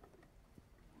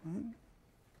 Right?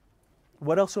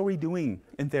 What else are we doing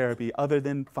in therapy other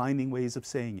than finding ways of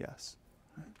saying yes?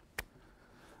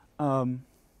 Right?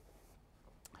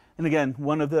 And again,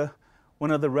 one of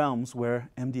the realms where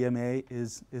MDMA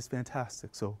is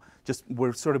fantastic. So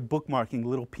we're sort of bookmarking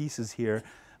little pieces here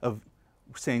of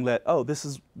saying that, oh, this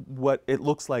is what it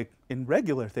looks like in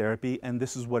regular therapy, and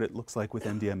this is what it looks like with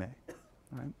MDMA.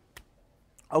 Right?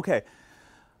 Okay,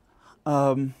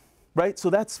 right, so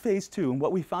that's phase 2, and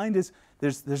what we find is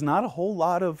there's not a whole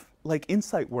lot of like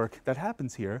insight work that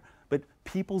happens here, but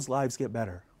people's lives get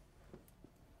better,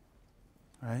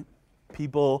 right?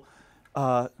 People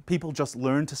just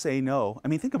learn to say no. I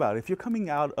mean, think about it. If you're coming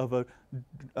out of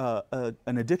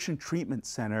an addiction treatment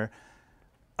center,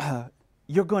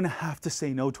 you're going to have to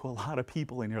say no to a lot of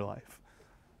people in your life,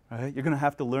 right? You're going to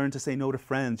have to learn to say no to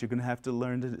friends. You're going to have to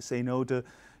learn to say no to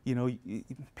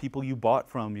people you bought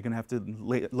from. You're going to have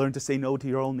to learn to say no to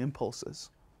your own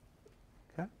impulses.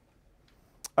 Okay?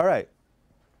 All right.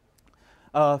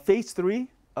 Phase 3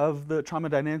 of the trauma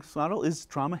dynamics model is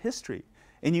trauma history.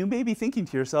 And you may be thinking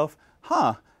to yourself,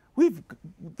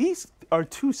 these are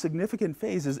two significant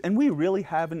phases, and we really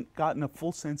haven't gotten a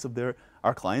full sense of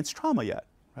our client's trauma yet,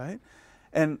 right?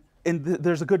 And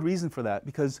there's a good reason for that,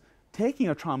 because taking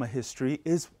a trauma history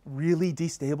is really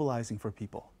destabilizing for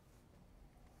people,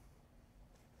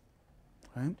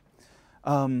 right?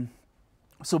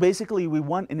 So basically, we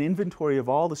want an inventory of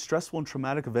all the stressful and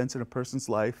traumatic events in a person's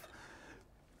life.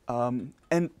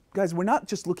 And guys, we're not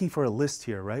just looking for a list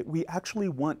here, right? We actually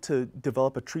want to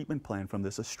develop a treatment plan from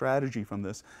this, a strategy from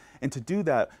this. And to do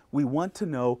that, we want to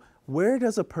know, where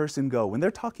does a person go when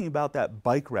they're talking about that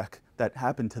bike wreck that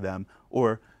happened to them,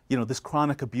 or this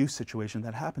chronic abuse situation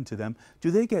that happened to them?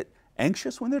 Do they get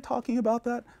anxious when they're talking about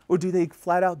that, or do they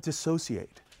flat out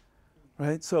dissociate,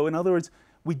 right? So in other words,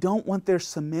 we don't want their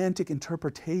semantic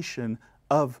interpretation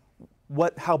of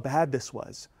how bad this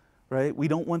was, right? We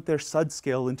don't want their SUD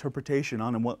scale interpretation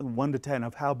on a 1 to 10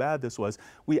 of how bad this was.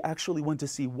 We actually want to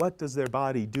see, what does their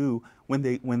body do when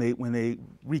they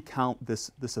recount this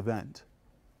event.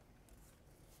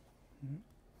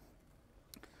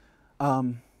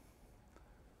 Right?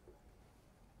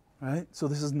 So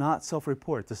this is not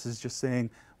self-report. This is just saying,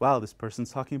 wow, this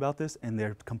person's talking about this, and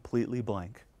they're completely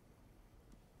blank.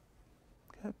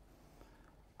 Okay.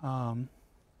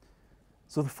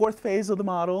 So the fourth phase of the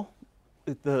model,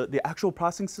 the actual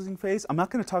processing phase, I'm not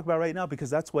going to talk about right now,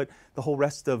 because that's what the whole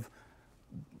rest of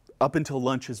up until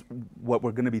lunch is what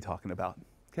we're going to be talking about.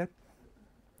 Okay.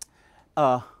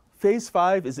 Phase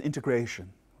 5 is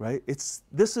integration, right?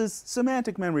 This is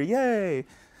semantic memory. Yay!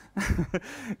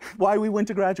 Why we went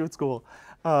to graduate school.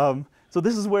 So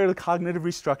this is where the cognitive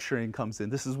restructuring comes in.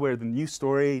 This is where the new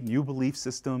story, new belief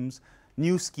systems,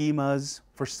 new schemas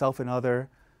for self and other,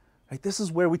 right? This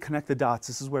is where we connect the dots.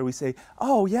 This is where we say,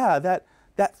 oh yeah, that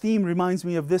theme reminds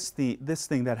me of this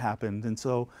thing that happened. And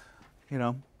so,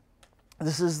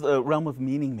 this is the realm of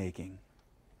meaning making,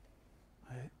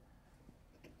 right?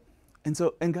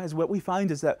 And guys, what we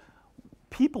find is that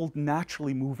people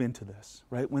naturally move into this,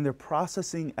 right? When they're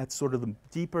processing at sort of the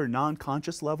deeper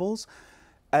non-conscious levels,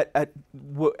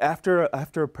 after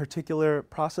a particular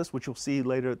process, which you'll see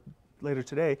later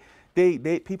today,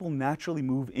 people naturally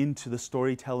move into the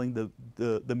storytelling,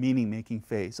 the meaning-making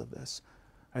phase of this.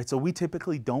 Right? So we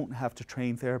typically don't have to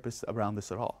train therapists around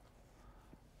this at all.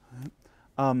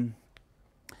 Right?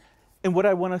 And what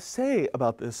I want to say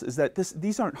about this is that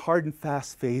these aren't hard and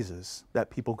fast phases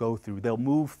that people go through. They'll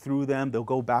move through them. They'll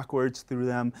go backwards through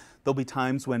them. There'll be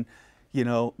times when,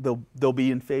 they'll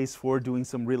be in phase 4 doing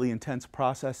some really intense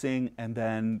processing, and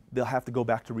then they'll have to go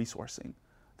back to resourcing,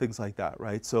 things like that,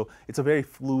 right? So it's a very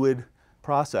fluid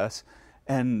process,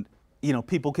 and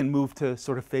people can move to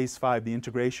sort of phase 5, the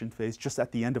integration phase, just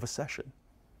at the end of a session,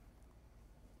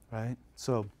 right?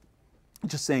 So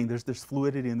just saying, there's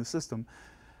fluidity in the system.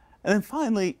 And then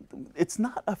finally, it's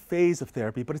not a phase of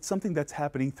therapy, but it's something that's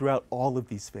happening throughout all of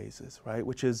these phases, right?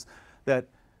 Which is that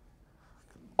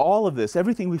all of this,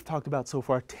 everything we've talked about so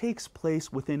far, takes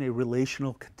place within a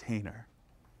relational container,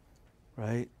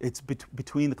 right? It's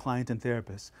between the client and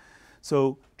therapist.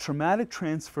 So traumatic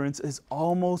transference is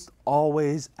almost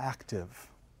always active,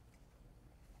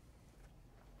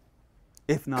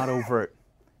 if not overt.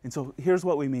 And so here's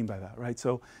what we mean by that, right?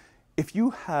 So if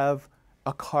you have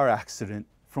a car accident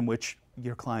from which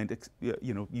your client,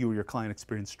 you or your client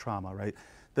experienced trauma, right?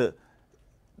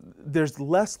 There's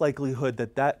less likelihood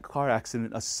that car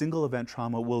accident, a single event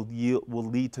trauma, will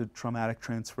lead to traumatic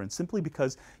transference, simply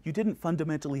because you didn't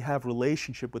fundamentally have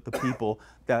relationship with the people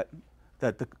that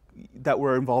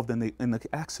were involved in the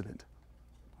accident,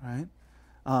 right?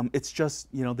 It's just,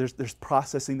 there's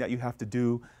processing that you have to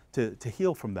do to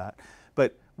heal from that.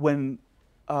 But when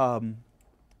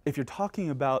if you're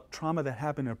talking about trauma that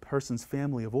happened in a person's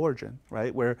family of origin,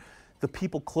 right, where the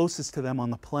people closest to them on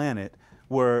the planet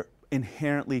were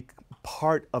inherently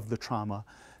part of the trauma,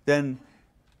 then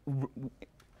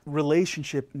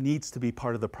relationship needs to be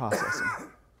part of the processing,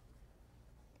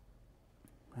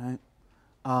 right?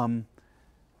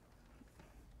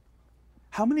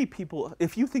 How many people,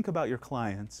 if you think about your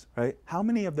clients, right, how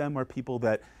many of them are people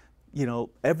that,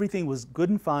 everything was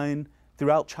good and fine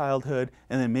throughout childhood,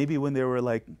 and then maybe when they were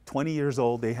like 20 years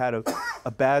old, they had a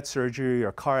bad surgery or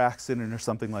a car accident or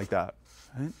something like that,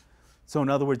 right? So in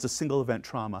other words, a single event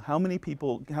trauma. How many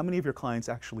of your clients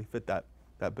actually fit that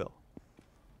bill?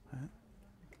 Right?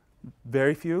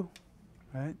 Very few,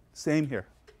 right? Same here,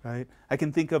 right? I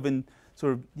can think of, in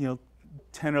sort of,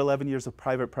 10 or 11 years of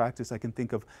private practice, I can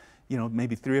think of,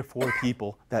 maybe 3 or 4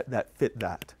 people that fit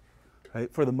that,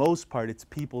 right? For the most part, it's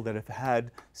people that have had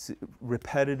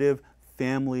repetitive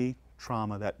family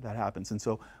trauma that happens. And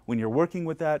so when you're working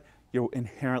with that, you're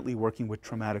inherently working with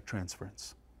traumatic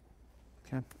transference.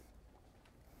 Okay?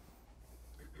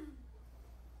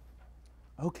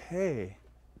 Okay.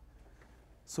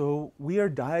 So we are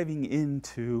diving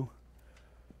into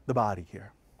the body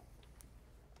here.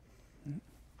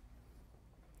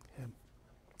 Okay.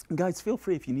 And guys, feel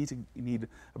free if you need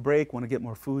a break, want to get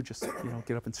more food, just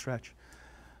get up and stretch.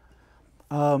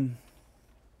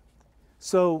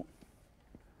 So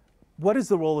what is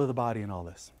the role of the body in all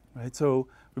this? Right? So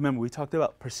remember, we talked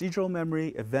about procedural memory,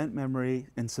 event memory,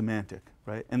 and semantic,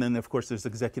 right? And then of course there's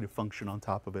executive function on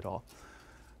top of it all.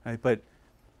 Right? But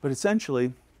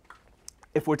essentially,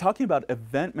 if we're talking about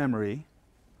event memory,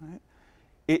 right,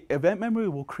 event memory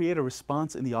will create a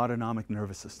response in the autonomic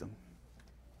nervous system.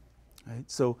 Right?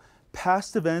 So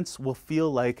past events will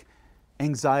feel like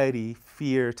anxiety,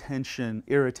 fear, tension,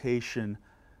 irritation,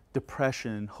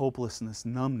 depression, hopelessness,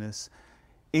 numbness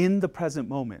in the present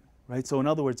moment. Right? So in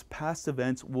other words, past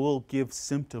events will give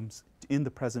symptoms in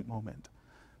the present moment.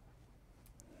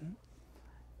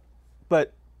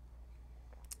 But,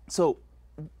 so,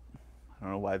 I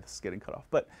don't know why this is getting cut off,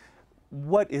 but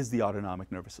what is the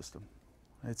autonomic nervous system?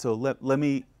 Right? So let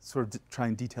me sort of try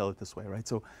and detail it this way, right?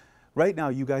 So right now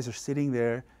you guys are sitting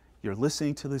there, you're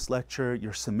listening to this lecture,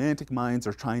 your semantic minds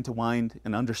are trying to wind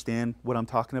and understand what I'm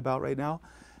talking about right now,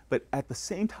 but at the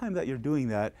same time that you're doing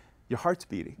that, your heart's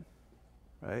beating.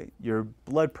 Right? Your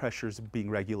blood pressure is being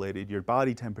regulated, your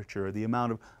body temperature, the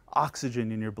amount of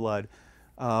oxygen in your blood,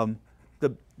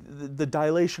 the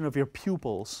dilation of your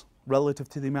pupils relative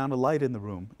to the amount of light in the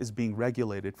room is being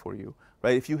regulated for you.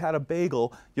 Right? If you had a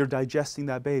bagel, you're digesting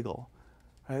that bagel.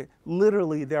 Right?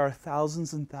 Literally, there are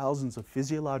thousands and thousands of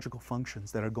physiological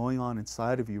functions that are going on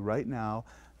inside of you right now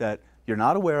that you're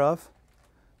not aware of,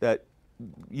 that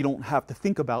you don't have to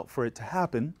think about for it to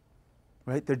happen.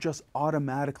 Right? They're just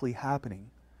automatically happening.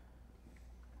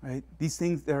 Right? These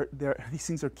things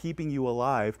are keeping you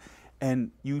alive,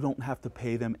 and you don't have to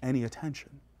pay them any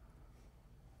attention.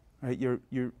 Right?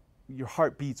 Your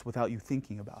heart beats without you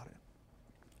thinking about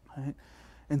it. Right?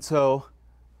 And so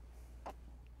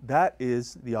that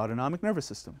is the autonomic nervous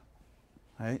system.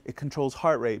 Right? It controls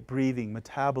heart rate, breathing,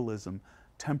 metabolism,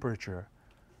 temperature.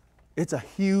 It's a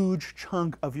huge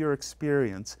chunk of your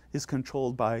experience is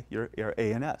controlled by your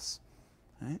ANS.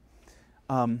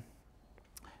 Right?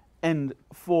 And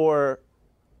for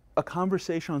a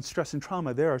conversation on stress and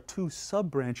trauma, there are two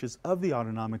sub-branches of the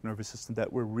autonomic nervous system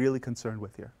that we're really concerned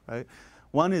with here. Right?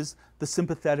 One is the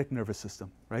sympathetic nervous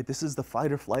system. Right? This is the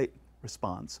fight or flight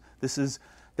response. This is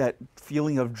that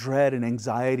feeling of dread and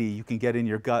anxiety you can get in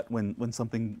your gut when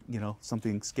something,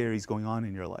 something scary is going on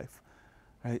in your life.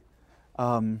 Right?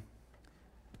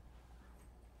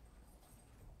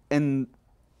 And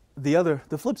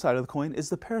the flip side of the coin is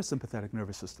the parasympathetic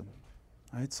nervous system.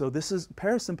 Right? So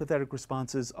parasympathetic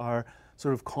responses are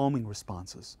sort of calming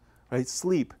responses. Right?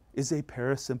 Sleep is a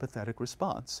parasympathetic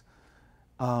response.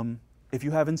 If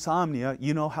you have insomnia,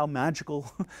 you know how magical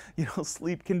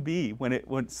sleep can be when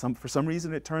for some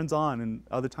reason it turns on and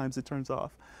other times it turns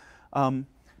off.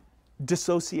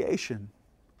 Dissociation,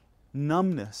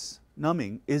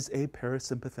 numbing is a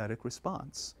parasympathetic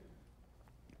response.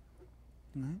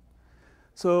 Right?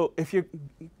 So if you're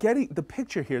getting the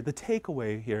picture here, the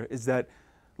takeaway here is that,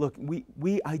 look,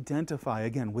 we identify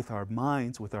again with our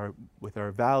minds, with our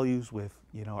values, with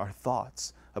our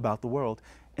thoughts about the world,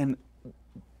 and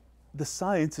the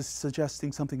science is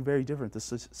suggesting something very different. The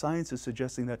science is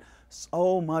suggesting that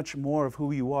so much more of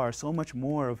who you are, so much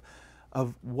more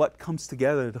of what comes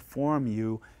together to form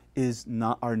you is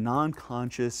not our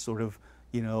non-conscious sort of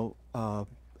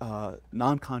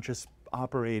non-conscious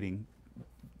operating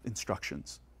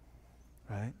instructions,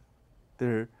 right?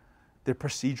 They're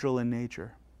procedural in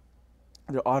nature.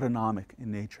 They're autonomic in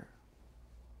nature.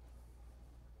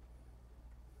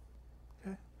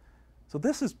 Okay, so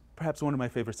this is perhaps one of my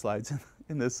favorite slides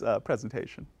in this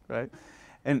presentation, right?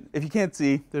 And if you can't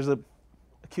see, there's a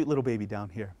cute little baby down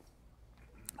here,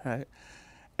 right?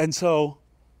 And so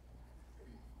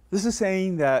this is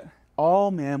saying that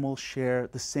all mammals share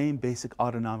the same basic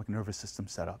autonomic nervous system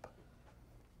setup.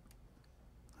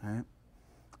 Right?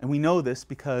 And we know this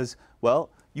because,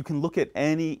 well, you can look at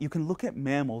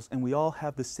mammals and we all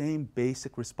have the same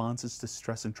basic responses to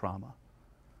stress and trauma.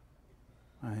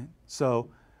 Right? So,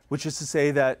 which is to say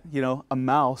that, a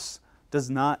mouse does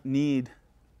not need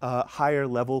higher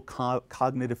level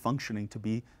cognitive functioning to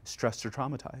be stressed or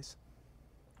traumatized.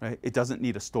 Right? It doesn't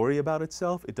need a story about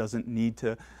itself. It doesn't need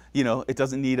to, it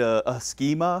doesn't need a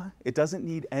schema. It doesn't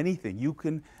need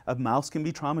anything. A mouse can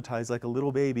be traumatized like a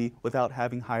little baby without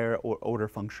having higher order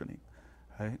functioning,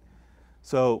 right?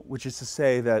 So, which is to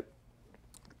say that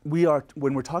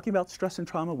when we're talking about stress and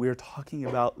trauma, we are talking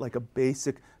about like a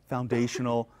basic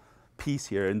foundational piece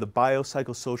here. In the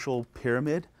biopsychosocial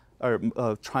pyramid, or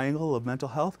triangle of mental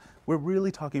health, we're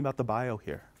really talking about the bio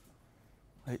here.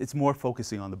 Right? It's more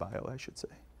focusing on the bio, I should say.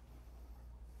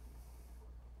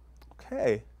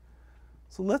 Okay,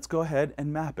 so let's go ahead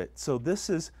and map it. So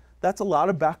that's a lot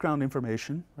of background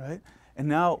information, right? And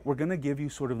now we're going to give you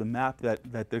sort of the map that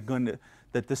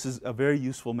this is a very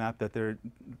useful map that they're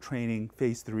training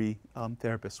phase 3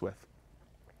 therapists with,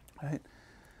 right?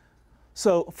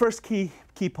 So first key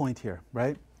point here,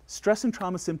 right? Stress and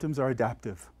trauma symptoms are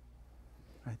adaptive,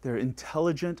 right? They're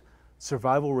intelligent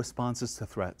survival responses to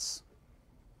threats,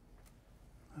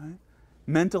 right?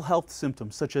 Mental health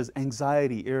symptoms such as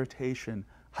anxiety, irritation,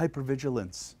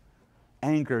 hypervigilance,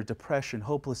 anger, depression,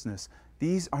 hopelessness,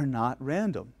 these are not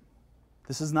random.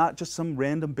 This is not just some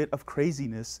random bit of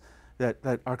craziness that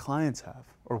our clients have,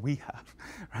 or we have,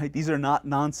 right? These are not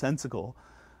nonsensical.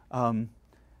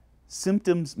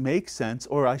 Symptoms make sense,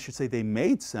 or I should say they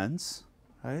made sense,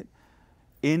 right,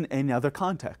 in another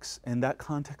context, and that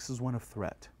context is one of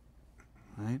threat,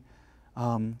 right?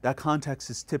 That context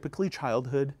is typically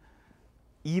childhood,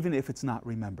 even if it's not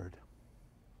remembered.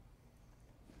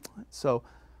 So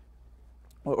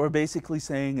what we're basically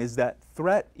saying is that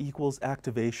threat equals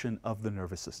activation of the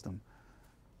nervous system.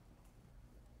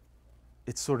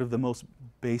 It's sort of the most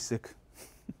basic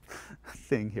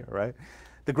thing here, right?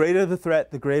 The greater the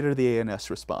threat, the greater the ANS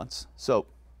response. So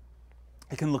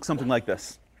it can look something like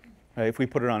this, right, if we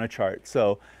put it on a chart.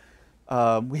 So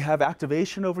we have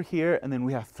activation over here, and then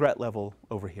we have threat level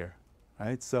over here,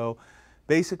 right? So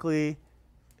basically,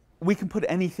 we can put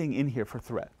anything in here for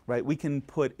threat, right? We can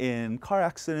put in car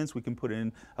accidents, we can put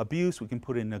in abuse, we can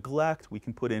put in neglect, we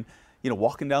can put in,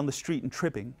 walking down the street and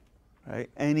tripping, right?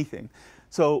 Anything.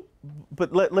 So,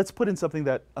 but let's put in something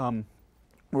that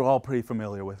we're all pretty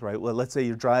familiar with, right? Well, let's say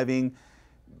you're driving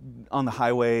on the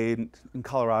highway in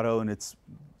Colorado and it's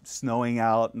snowing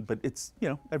out, but it's,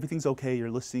 everything's okay. You're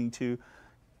listening to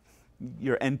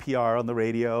your NPR on the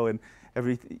radio and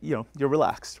everything, you're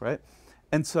relaxed, right?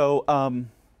 And so,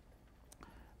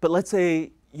 but let's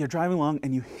say you're driving along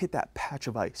and you hit that patch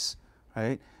of ice,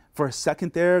 right? For a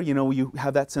second there, you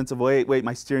have that sense of, wait,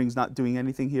 my steering's not doing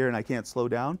anything here and I can't slow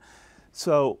down.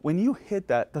 So when you hit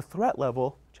that, the threat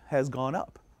level has gone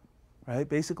up, right?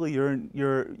 Basically, you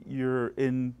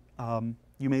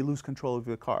may lose control of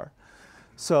the car.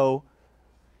 So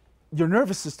your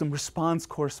nervous system responds,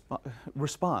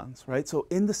 right? So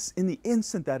in the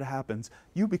instant that happens,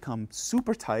 you become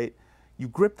super tight, you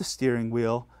grip the steering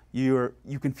wheel, you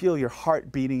can feel your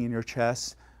heart beating in your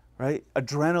chest, right?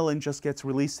 Adrenaline just gets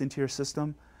released into your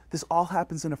system. This all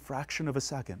happens in a fraction of a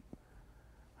second,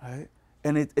 right?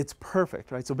 And it's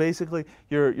perfect, right? So basically,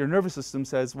 your nervous system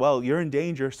says, well, you're in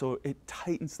danger, so it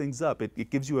tightens things up. It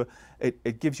gives you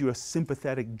a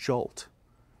sympathetic jolt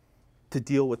to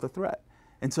deal with the threat.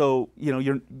 And so,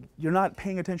 you're not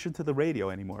paying attention to the radio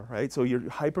anymore, right? So you're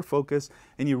hyper focused,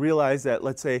 and you realize that,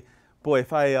 let's say, boy,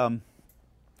 if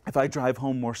I drive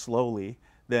home more slowly,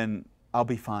 then I'll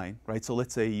be fine, right? So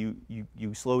let's say you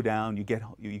slow down, you get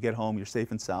home, you're safe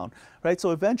and sound, right?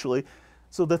 So eventually,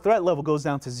 the threat level goes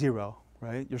down to 0,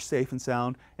 right? You're safe and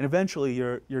sound, and eventually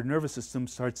your nervous system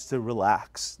starts to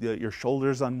relax. Your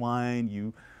shoulders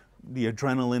unwind, the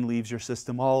adrenaline leaves your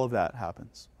system, all of that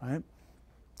happens, right?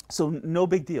 So no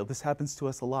big deal. This happens to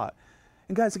us a lot.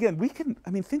 And guys, again,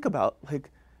 think about,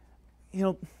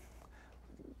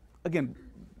 again,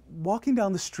 walking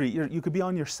down the street, you could be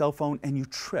on your cell phone and you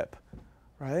trip,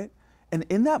 right? And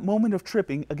in that moment of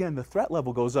tripping, again, the threat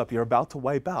level goes up. You're about to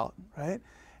wipe out, right?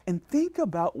 And think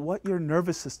about what your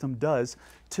nervous system does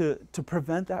to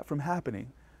prevent that from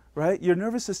happening, right? Your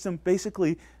nervous system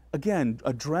basically, again,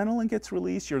 adrenaline gets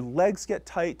released, your legs get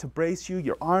tight to brace you,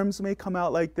 your arms may come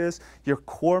out like this, your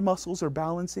core muscles are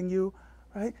balancing you,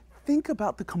 right? Think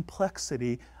about the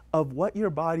complexity of what your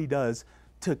body does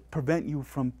to prevent you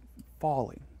from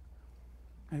falling.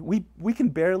 Right? We can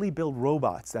barely build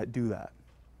robots that do that.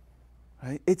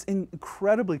 Right? It's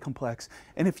incredibly complex.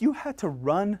 And if you had to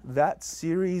run that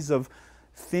series of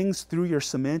things through your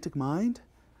semantic mind,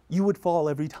 you would fall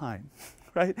every time.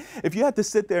 Right? If you had to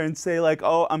sit there and say like,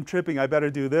 oh, I'm tripping, I better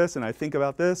do this, and I think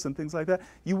about this and things like that,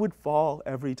 you would fall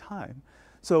every time.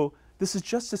 So this is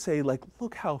just to say, like,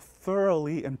 look how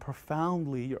thoroughly and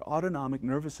profoundly your autonomic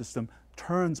nervous system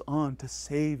turns on to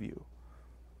save you.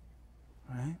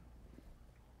 Right?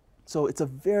 So it's a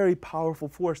very powerful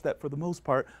force that, for the most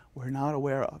part, we're not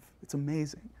aware of. It's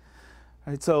amazing.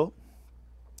 Right? So,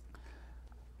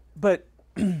 but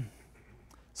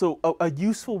so a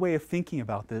useful way of thinking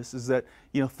about this is that,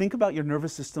 think about your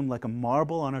nervous system like a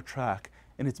marble on a track,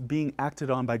 and it's being acted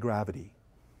on by gravity,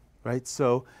 right?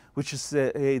 So, which is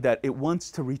to say that it wants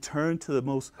to return to the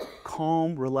most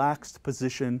calm, relaxed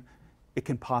position it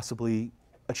can possibly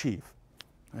achieve,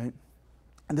 right?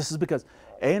 And this is because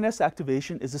ANS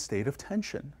activation is a state of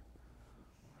tension,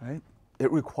 right?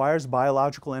 It requires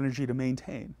biological energy to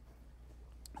maintain.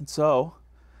 And so,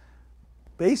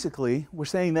 basically, we're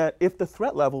saying that if the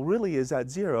threat level really is at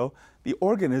 0, the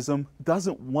organism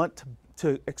doesn't want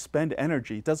to expend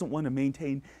energy, doesn't want to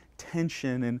maintain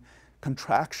tension and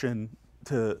contraction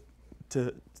to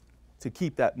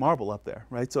keep that marble up there,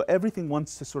 right? So everything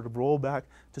wants to sort of roll back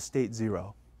to state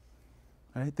 0,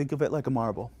 right? Think of it like a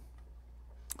marble.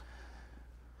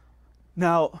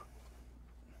 Now,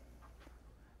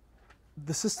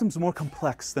 the system's more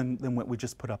complex than what we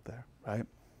just put up there, right?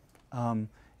 And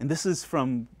this is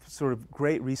from sort of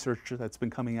great research that's been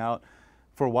coming out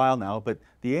for a while now, but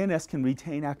the ANS can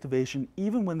retain activation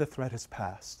even when the threat has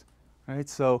passed, right?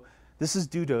 So this is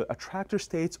due to attractor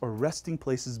states or resting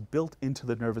places built into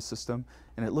the nervous system,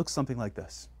 and it looks something like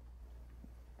this,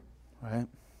 right?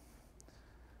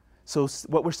 So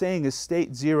what we're saying is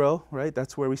state 0, right?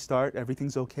 That's where we start.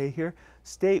 Everything's okay here.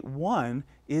 State 1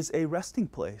 is a resting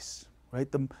place, right?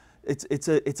 It's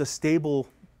a stable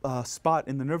spot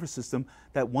in the nervous system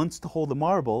that wants to hold a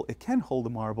marble. It can hold a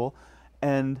marble,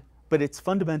 but it's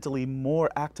fundamentally more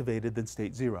activated than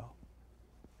state 0,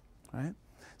 right?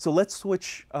 So let's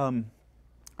switch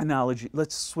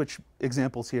let's switch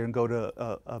examples here and go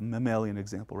to a mammalian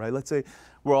example, right? Let's say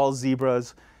we're all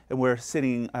zebras and we're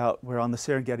sitting out, we're on the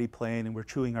Serengeti plain and we're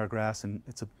chewing our grass, and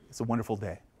it's a wonderful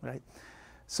day, right?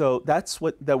 So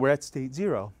that we're at state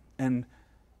 0, and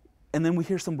then we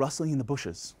hear some rustling in the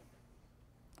bushes.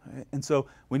 Right? And so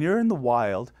when you're in the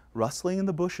wild, rustling in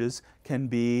the bushes can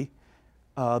be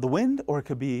the wind, or it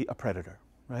could be a predator,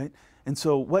 right? And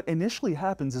so what initially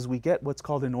happens is we get what's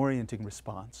called an orienting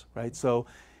response, right? So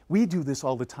we do this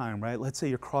all the time, right? Let's say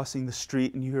you're crossing the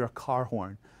street and you hear a car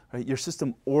horn, right? Your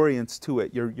system orients to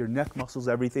it. Your neck muscles,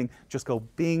 everything just go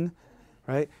bing,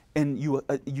 right? And you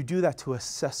do that to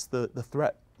assess the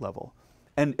threat level.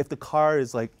 And if the car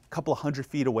is like a couple of 100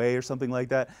 feet away or something like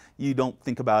that, you don't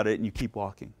think about it and you keep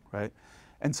walking, right?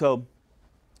 And so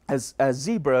as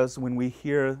zebras, when we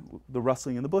hear the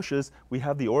rustling in the bushes, we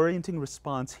have the orienting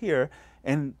response here.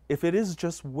 And if it is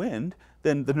just wind,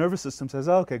 then the nervous system says,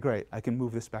 oh, okay, great, I can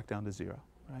move this back down to 0,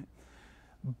 right?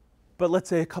 But let's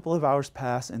say a couple of hours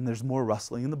pass and there's more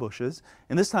rustling in the bushes.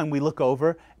 And this time we look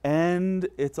over and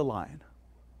it's a lion,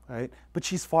 right? But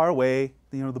she's far away,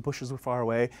 you know, the bushes were far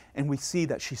away, and we see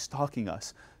that she's stalking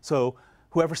us. So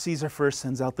whoever sees her first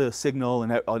sends out the signal,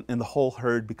 and the whole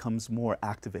herd becomes more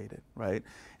activated, right?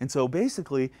 And so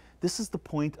basically, this is the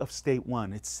point of state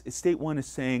 1. State 1 is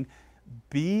saying,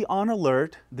 be on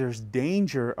alert, there's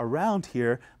danger around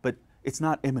here, but it's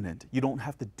not imminent. You don't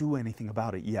have to do anything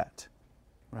about it yet,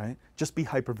 right? Just be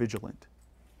hypervigilant,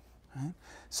 right?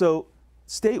 So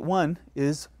state 1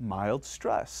 is mild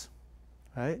stress,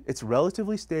 right? It's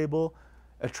relatively stable,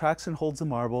 attracts and holds a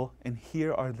marble, and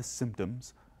here are the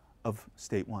symptoms of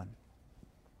state 1,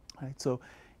 right? So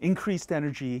increased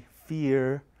energy,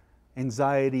 fear,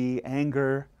 anxiety,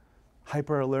 anger,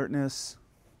 hyper-alertness,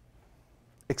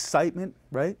 excitement,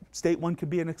 right? State 1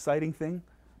 could be an exciting thing.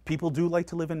 People do like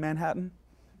to live in Manhattan,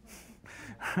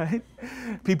 right?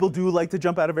 People do like to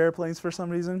jump out of airplanes for some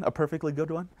reason, a perfectly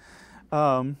good one.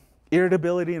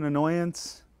 Irritability and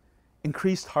annoyance,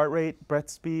 increased heart rate, breath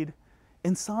speed,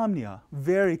 insomnia,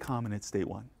 very common at state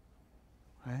 1.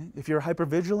 Right? If you're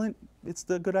hypervigilant, it's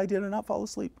the good idea to not fall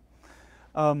asleep.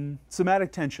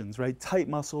 Somatic tensions, right? Tight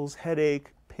muscles,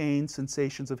 headache, pain,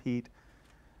 sensations of heat,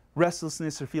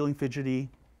 restlessness or feeling fidgety,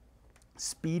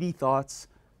 speedy thoughts,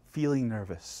 feeling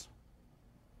nervous.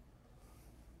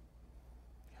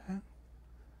 Okay.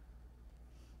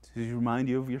 Does it remind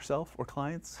you of yourself or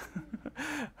clients?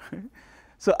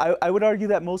 So I would argue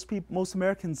that most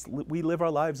Americans, we live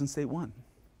our lives in state 1.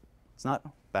 It's not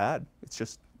bad. It's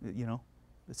just, you know,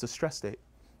 it's a stress state.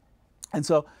 And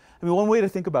so, I mean, one way to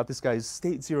think about this, guys,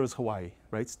 state 0 is Hawaii,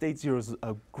 right? State 0 is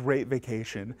a great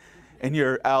vacation. And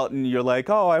you're out and you're like,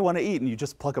 oh, I want to eat. And you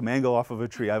just pluck a mango off of a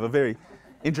tree. I have a very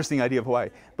interesting idea of Hawaii.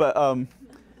 But,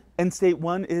 and state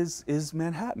 1 is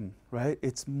Manhattan, right?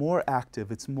 It's more active.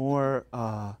 It's more,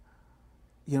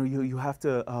 you know, you have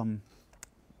to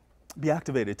be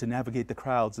activated to navigate the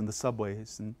crowds and the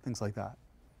subways and things like that.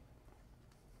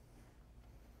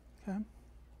 Okay.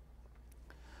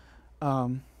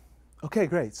 Okay,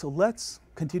 great. So let's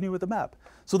continue with the map.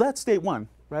 So that's state 1,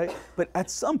 right? But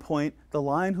at some point, the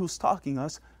lion who's stalking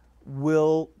us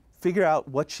will figure out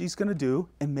what she's going to do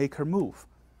and make her move,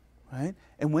 right?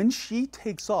 And when she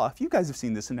takes off, you guys have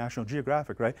seen this in National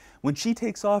Geographic, right? When she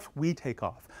takes off, we take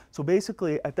off. So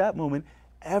basically, at that moment,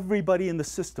 everybody in the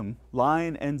system,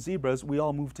 lion and zebras, we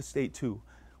all move to state 2,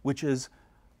 which is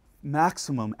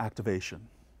maximum activation,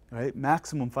 right?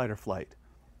 Maximum fight or flight.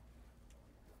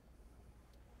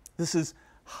 This is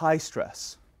high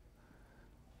stress.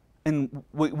 And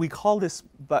we call this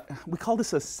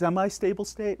a semi-stable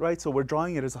state, right? So we're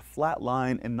drawing it as a flat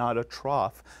line and not a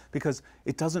trough because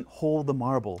it doesn't hold the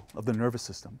marble of the nervous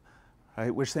system, right?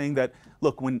 We're saying that,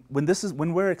 look, when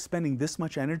we're expending this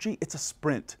much energy, it's a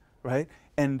sprint, right?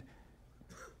 And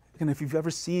if you've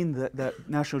ever seen that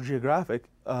National Geographic,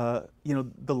 you know,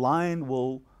 the lion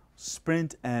will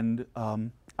sprint and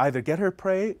either get her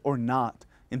prey or not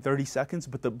in 30 seconds,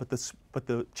 but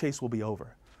the chase will be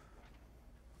over.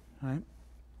 Right?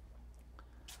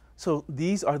 So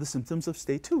these are the symptoms of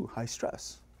state 2, high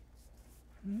stress.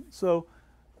 So,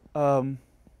 so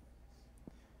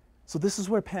this is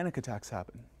where panic attacks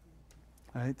happen.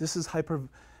 Right? This is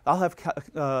I'll have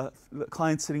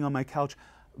clients sitting on my couch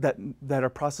that are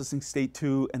processing state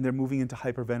 2 and they're moving into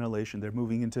hyperventilation. They're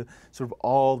moving into sort of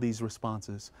all these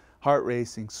responses: heart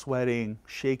racing, sweating,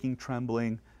 shaking,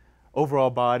 trembling,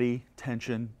 overall body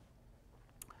tension.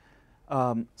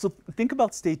 So think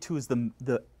about state 2 as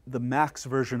the max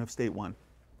version of state 1,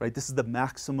 right? This is the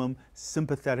maximum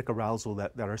sympathetic arousal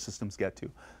that our systems get to.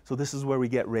 So this is where we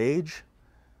get rage.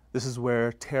 This is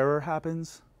where terror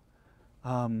happens.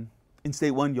 In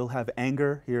state 1, you'll have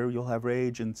anger. Here, you'll have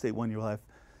rage. In state 1, you'll have,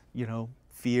 you know,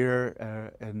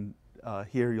 fear, and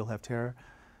here you'll have terror.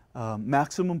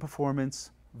 Maximum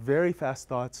performance, very fast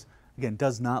thoughts. Again,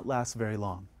 does not last very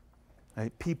long.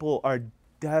 Right? People are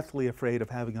deathly afraid of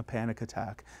having a panic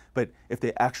attack, but if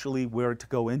they actually were to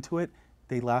go into it,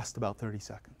 they last about 30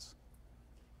 seconds.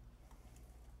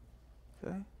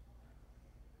 Okay?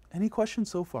 Any questions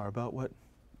so far about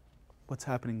what's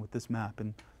happening with this map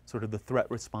and sort of the threat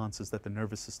responses that the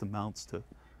nervous system mounts to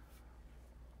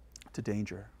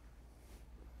danger?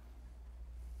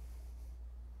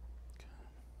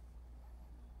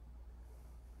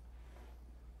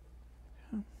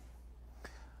 Okay.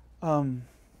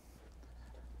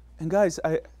 And guys,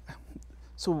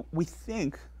 so we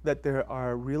think that there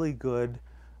are really good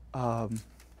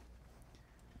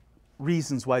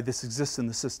reasons why this exists in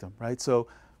the system, right? So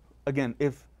again,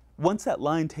 once that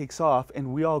line takes off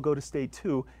and we all go to state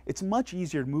 2, it's much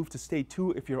easier to move to state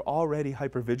 2 if you're already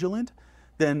hypervigilant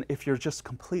than if you're just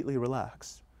completely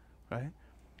relaxed, right?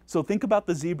 So think about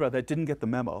the zebra that didn't get the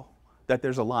memo that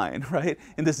there's a line, right?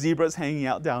 And this zebra's hanging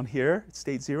out down here,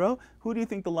 state 0. Who do you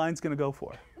think the line's going to go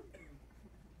for?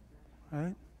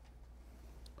 Right? Is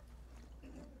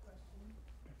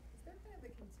there kind of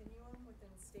a continuum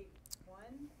within state 1?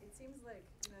 It seems like,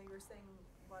 you know, you were saying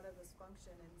a lot of us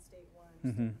function in state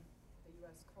 1, Mm-hmm. the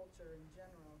U.S. culture in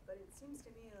general, but it seems to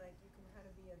me like you can kind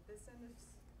of be at this end of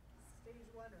stage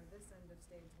 1 or this end of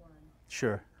stage 1.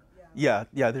 Sure. Yeah.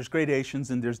 Yeah, there's gradations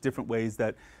and there's different ways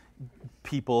that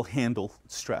people handle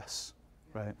stress,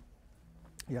 right?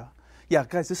 Yeah. Yeah,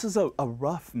 guys, this is a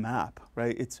rough map,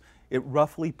 right? It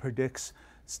roughly predicts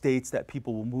states that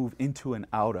people will move into and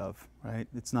out of, right?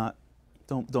 It's not,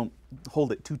 don't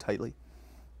hold it too tightly.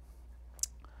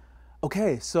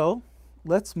 Okay, so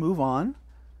let's move on.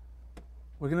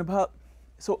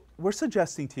 So we're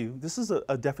suggesting to you, this is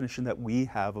a definition that we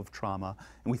have of trauma,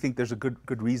 and we think there's a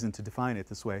good reason to define it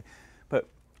this way. But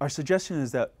our suggestion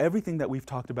is that everything that we've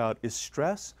talked about is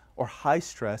stress or high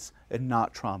stress and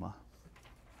not trauma,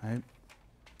 right?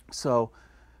 So,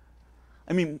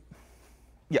 I mean,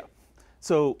 yeah.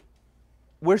 So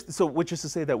which is to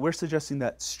say that we're suggesting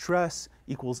that stress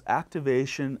equals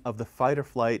activation of the fight or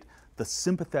flight, the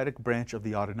sympathetic branch of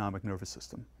the autonomic nervous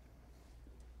system.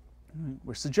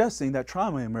 We're suggesting that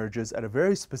trauma emerges at a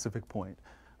very specific point,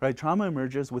 right? Trauma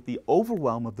emerges with the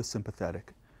overwhelm of the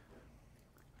sympathetic.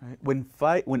 Right?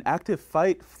 When active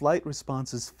fight-flight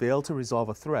responses fail to resolve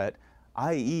a threat,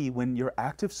 i.e. when your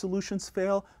active solutions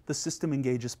fail, the system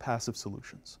engages passive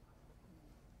solutions.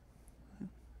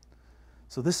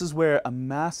 So this is where a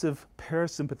massive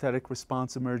parasympathetic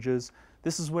response emerges.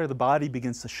 This is where the body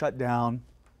begins to shut down.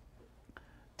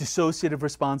 Dissociative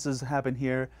responses happen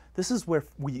here. This is where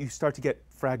you start to get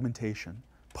fragmentation.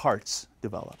 Parts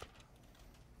develop.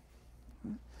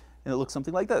 And it looks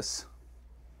something like this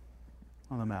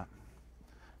on the map.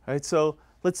 All right, so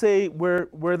let's say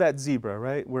we're that zebra,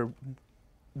 right? We're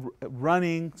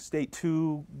running, state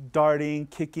 2, darting,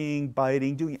 kicking,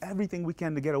 biting, doing everything we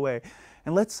can to get away.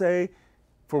 And let's say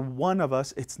for one of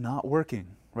us, it's not working,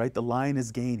 right? The line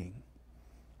is gaining.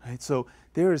 Right? So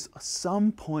there is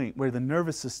some point where the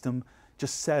nervous system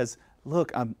just says,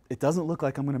 look, it doesn't look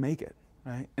like I'm going to make it,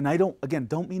 right? And I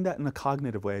don't mean that in a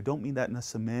cognitive way. I don't mean that in a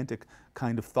semantic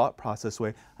kind of thought process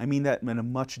way. I mean that in a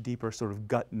much deeper sort of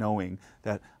gut knowing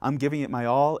that I'm giving it my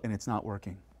all and it's not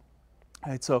working.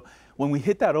 Right? So when we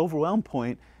hit that overwhelm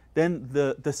point, then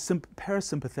the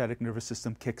parasympathetic nervous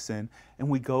system kicks in and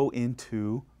we go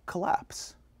into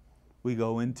collapse. We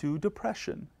go into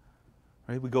depression.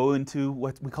 Right? We go into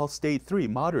what we call state 3,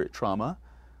 moderate trauma,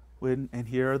 and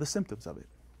here are the symptoms of it.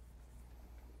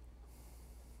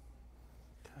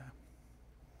 Okay.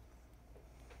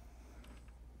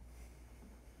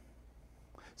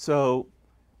 So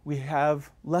we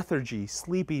have lethargy,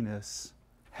 sleepiness,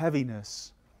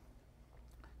 heaviness,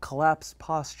 collapsed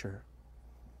posture,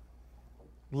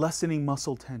 lessening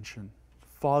muscle tension,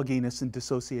 fogginess and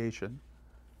dissociation,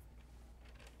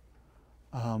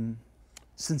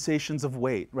 sensations of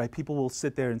weight, right? People will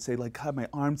sit there and say, like, God, my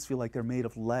arms feel like they're made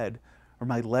of lead, or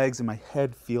my legs and my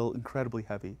head feel incredibly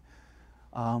heavy.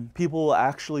 People will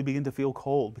actually begin to feel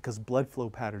cold because blood flow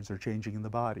patterns are changing in the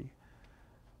body.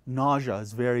 Nausea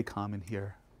is very common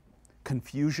here.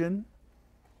 Confusion,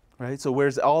 right? So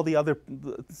whereas all the other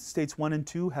states 1 and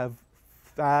 2 have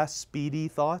fast, speedy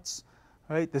thoughts,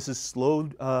 right? This is slow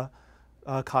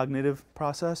cognitive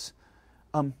process.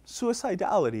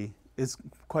 Suicidality is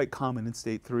quite common in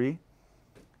state 3.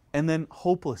 And then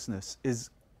hopelessness is,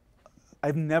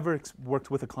 I've never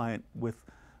worked with a client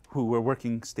who we're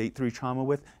working state 3 trauma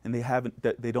with, and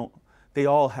they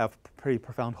all have pretty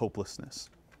profound hopelessness.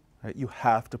 Right? You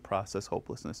have to process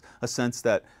hopelessness. A sense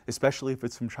that, especially if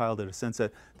it's from childhood, a sense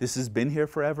that this has been here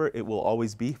forever, it will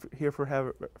always be here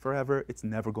forever, it's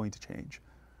never going to change.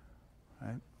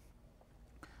 Right?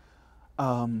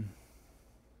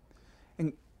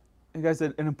 And guys,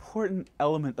 an important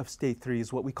element of state 3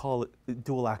 is what we call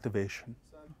dual activation.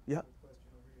 Yeah.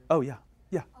 Oh, yeah.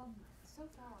 Yeah. So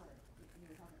far, we've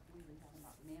been talking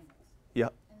about mammals. Yeah.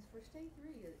 And for state 3,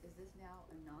 is this now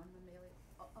a non-mammalian,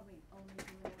 only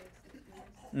mammalian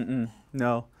experience?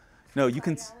 No. No, you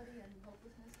can. Suicidality and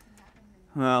hopelessness can happen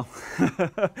Well,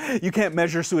 you can't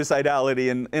measure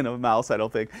suicidality in a mouse, I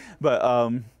don't think. But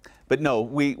no,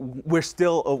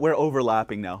 we're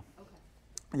overlapping now. Okay.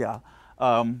 Yeah.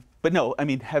 But no, I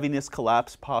mean, heaviness,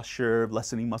 collapse, posture,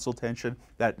 lessening muscle tension,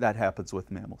 that happens with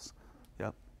mammals.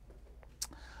 Yeah.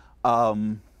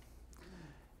 And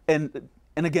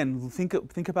again,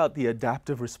 think about the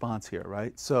adaptive response here,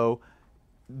 right? So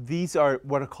these are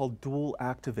what are called dual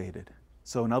activated.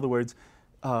 So in other words,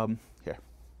 here.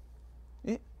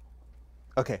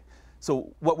 Okay.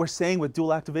 So what we're saying with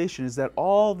dual activation is that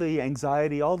all the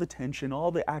anxiety, all the tension,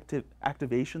 all the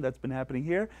activation that's been happening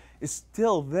here is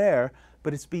still there,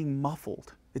 but it's being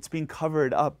muffled. It's being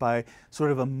covered up by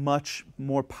sort of a much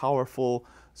more powerful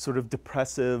sort of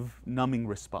depressive numbing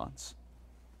response,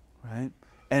 right?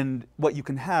 And what you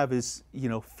can have is,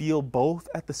 feel both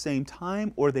at the same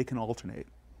time, or they can alternate.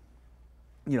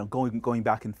 Going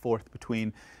back and forth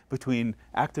between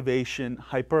activation,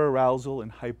 hyperarousal,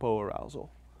 and hypoarousal.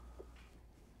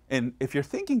 And if you're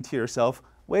thinking to yourself,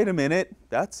 wait a minute,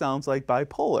 that sounds like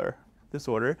bipolar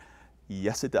disorder.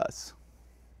 Yes, it does.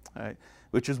 All right?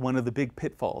 Which is one of the big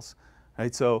pitfalls.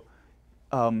 Right? So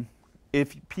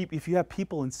if you have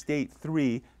people in state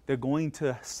 3, they're going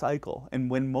to cycle. And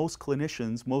when most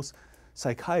clinicians, most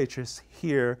psychiatrists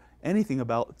hear anything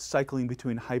about cycling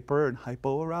between hyper and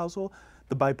hypoarousal,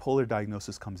 the bipolar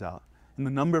diagnosis comes out. And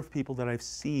the number of people that I've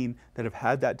seen that have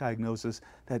had that diagnosis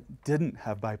that didn't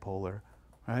have bipolar,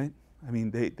 right? I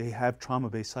mean, they have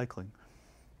trauma-based cycling.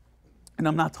 And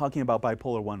I'm not talking about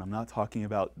bipolar 1. I'm not talking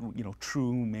about,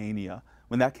 true mania.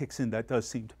 When that kicks in, that does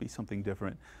seem to be something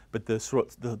different. But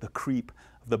the creep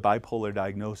of the bipolar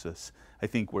diagnosis, I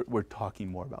think we're talking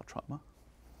more about trauma.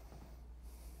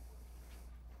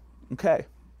 Okay.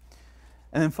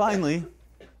 And then finally,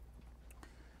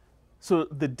 so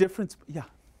the difference, yeah.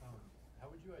 How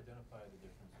would you identify the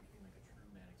difference between like a true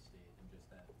manic state and just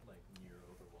that like near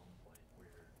overwhelm point where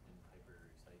you're in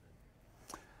hyper-excitement?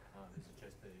 Is it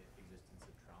just the existence of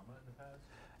trauma in the past?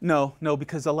 No,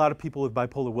 because a lot of people with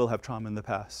bipolar will have trauma in the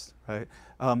past, right?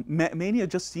 Mania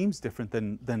just seems different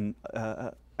than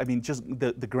just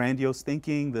the grandiose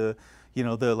thinking, the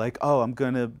like, oh, I'm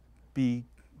gonna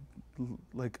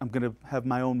have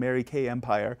my own Mary Kay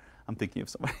empire. I'm thinking of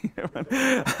somebody.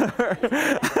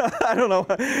 I don't know.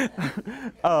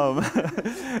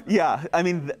 Yeah, I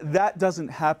mean, that doesn't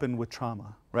happen with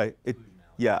trauma, right?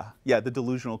 The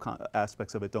delusional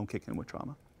aspects of it don't kick in with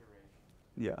trauma.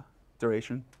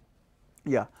 Duration.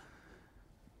 Yeah.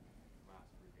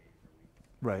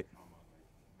 Right.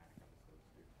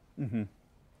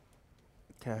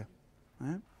 Okay. All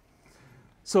right.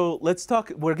 So let's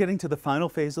talk, we're getting to the final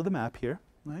phase of the map here,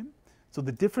 right? So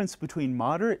the difference between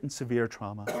moderate and severe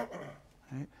trauma,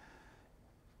 right?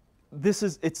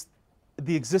 It's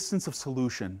the existence of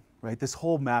solution, right? This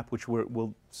whole map, which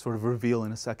we'll sort of reveal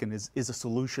in a second, is a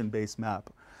solution-based map.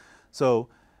 So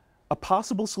a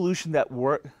possible solution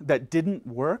that didn't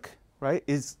work, right,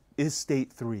 is state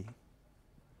 3,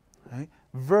 right?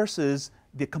 Versus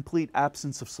the complete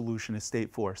absence of solution is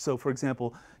state 4. So for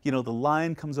example, the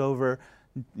lion comes over,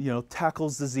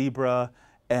 tackles the zebra,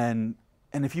 and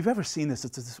if you've ever seen this,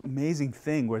 it's this amazing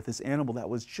thing where this animal that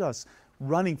was just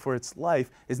running for its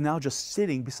life is now just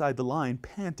sitting beside the lion,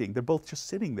 panting. They're both just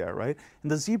sitting there, right?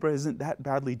 And the zebra isn't that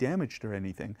badly damaged or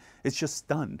anything. It's just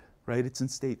stunned, right? It's in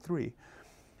state 3.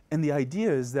 And the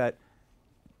idea is that,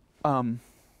 in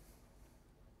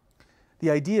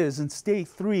state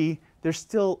 3, there's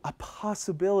still a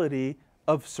possibility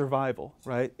of survival,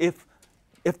 right? If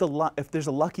there's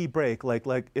a lucky break,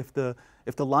 like if the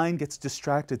lion gets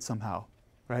distracted somehow,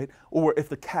 right? Or if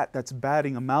the cat that's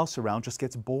batting a mouse around just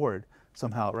gets bored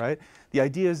somehow, right? The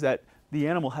idea is that the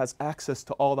animal has access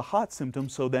to all the hot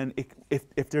symptoms, so then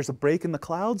if there's a break in the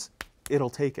clouds, it'll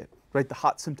take it, right? The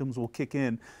hot symptoms will kick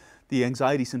in, the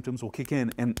anxiety symptoms will kick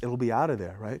in, and it'll be out of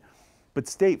there, right? But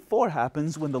state 4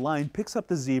 happens when the lion picks up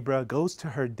the zebra, goes to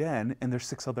her den, and there's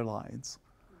 6 other lions,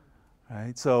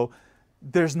 right? So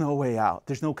there's no way out.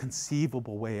 There's no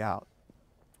conceivable way out.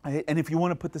 Right? And if you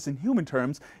want to put this in human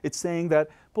terms, it's saying that,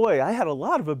 boy, I had a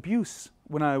lot of abuse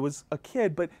when I was a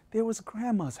kid, but there was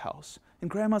grandma's house, and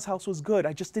grandma's house was good.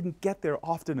 I just didn't get there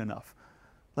often enough,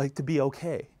 like, to be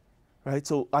okay, right?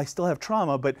 So I still have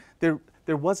trauma, but there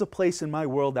was a place in my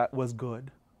world that was good,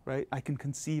 right? I can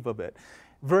conceive of it.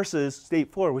 Versus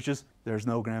state 4, which is, there's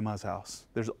no grandma's house.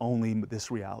 There's only this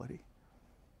reality.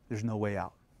 There's no way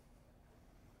out.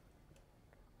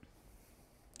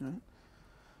 Right?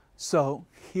 So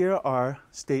here are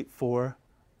state 4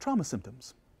 trauma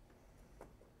symptoms.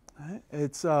 Right?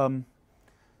 It's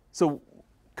so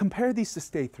compare these to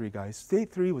state 3, guys.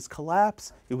 State 3 was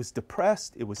collapse. It was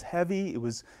depressed. It was heavy.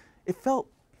 It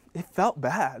felt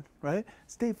bad, right?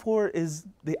 State 4 is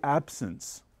the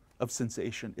absence of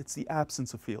sensation. It's the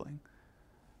absence of feeling.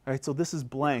 Right? So this is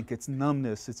blank. It's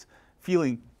numbness. It's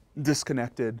feeling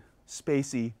disconnected,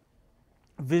 spacey,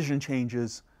 vision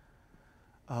changes.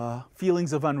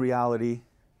 Feelings of unreality.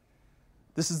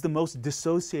 This is the most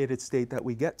dissociated state that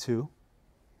we get to.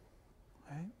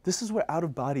 Right? This is where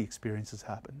out-of-body experiences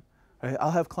happen. Right? I'll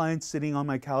have clients sitting on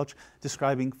my couch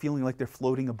describing feeling like they're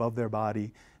floating above their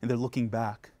body and they're looking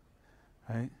back.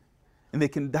 Right? And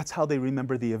that's how they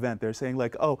remember the event. They're saying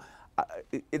like, oh,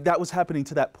 that was happening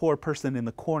to that poor person in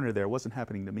the corner there. It wasn't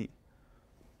happening to me.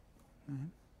 Right?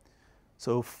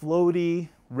 So floaty,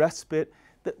 respite.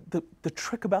 The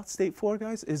trick about state 4,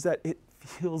 guys, is that it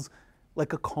feels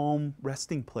like a calm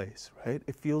resting place, right?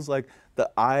 It feels like the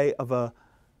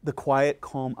quiet,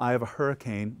 calm eye of a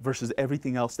hurricane versus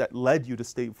everything else that led you to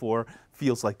state 4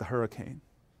 feels like the hurricane.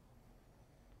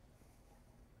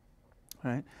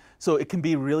 Right? So it can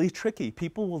be really tricky.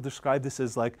 People will describe this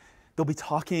as like, they'll be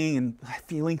talking and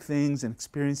feeling things and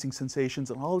experiencing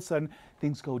sensations, and all of a sudden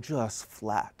things go just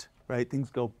flat, right? Things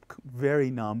go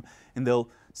very numb, and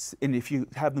if you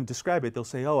have them describe it, they'll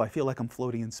say, oh, I feel like I'm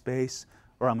floating in space,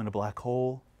 or I'm in a black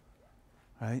hole,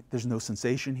 right? There's no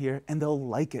sensation here, and they'll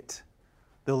like it.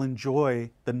 They'll enjoy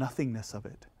the nothingness of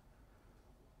it.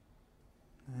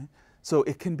 Right? So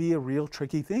it can be a real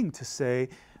tricky thing to say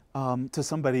to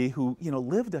somebody who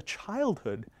lived a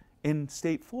childhood in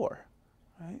state 4.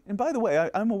 Right? And by the way,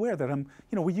 I'm aware that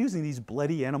we're using these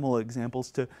bloody animal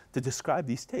examples to describe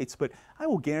these states, but I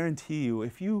will guarantee you,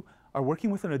 if you are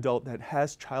working with an adult that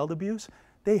has child abuse,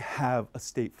 they have a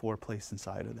state 4 place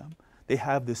inside of them. They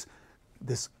have this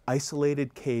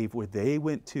isolated cave where they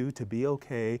went to be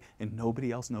okay, and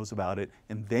nobody else knows about it,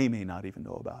 and they may not even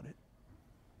know about it.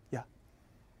 Yeah?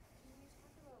 Can you talk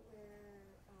about where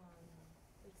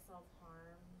like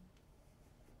self-harm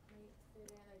might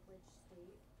fit in, like which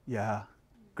state? Yeah,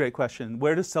 great question.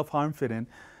 Where does self-harm fit in?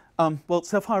 Well,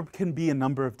 self-harm can be a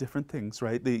number of different things,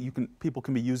 right? People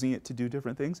can be using it to do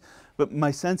different things, but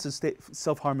my sense is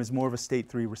self-harm is more of a state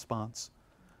 3 response,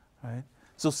 right?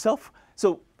 So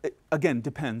again,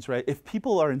 depends, right? If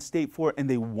people are in state 4 and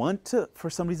they want to, for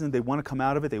some reason, they want to come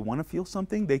out of it, they want to feel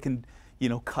something, they can,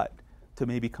 cut to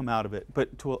maybe come out of it. But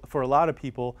for a lot of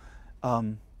people,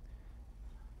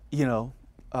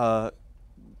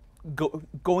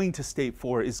 going to state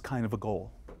 4 is kind of a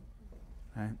goal,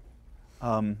 right?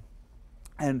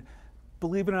 And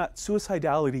believe it or not,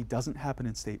 suicidality doesn't happen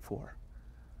in state 4.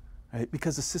 right?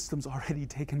 Because the system's already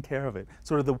taken care of it.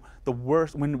 Sort of the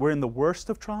worst, when we're in the worst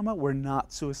of trauma, we're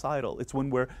not suicidal. It's when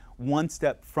we're one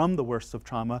step from the worst of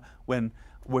trauma, when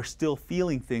we're still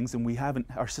feeling things and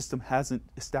our system hasn't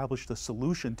established a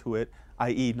solution to it,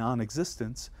 i.e.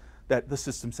 non-existence, that the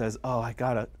system says, oh, I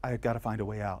gotta find a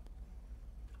way out.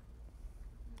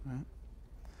 Right?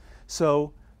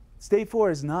 So state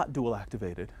 4 is not dual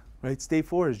activated, right? State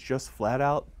 4 is just flat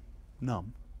out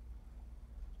numb.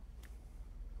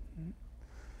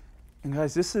 And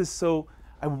guys,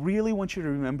 I really want you to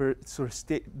remember sort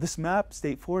of this map,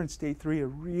 state 4 and state 3 are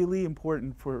really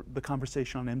important for the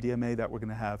conversation on MDMA that we're going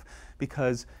to have,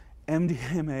 because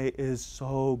MDMA is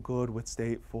so good with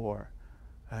state 4,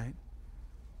 right?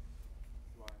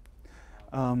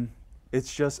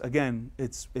 It's just, again,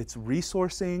 it's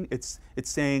resourcing, it's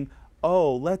saying,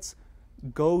 oh, let's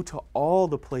go to all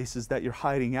the places that you're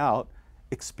hiding out,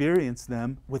 experience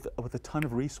them with a ton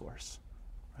of resource,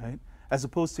 right? As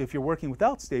opposed to if you're working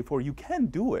without state 4, you can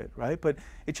do it, right? But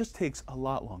it just takes a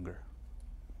lot longer.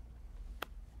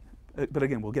 But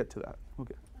again, we'll get to that.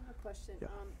 Okay. I have a question. Yeah.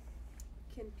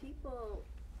 Can people,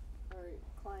 or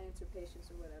clients or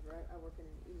patients or whatever, I work in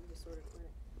an eating disorder clinic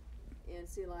and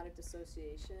see a lot of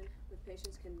dissociation with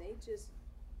patients. Can they just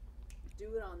do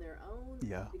it on their own?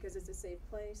 Yeah. Because it's a safe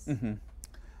place? Mm-hmm.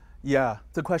 Yeah.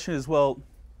 The question is, well,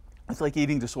 it's like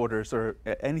eating disorders or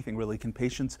anything really. Can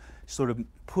patients sort of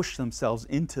push themselves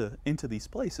into these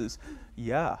places?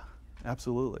 Yeah,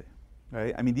 absolutely.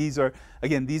 Right? I mean,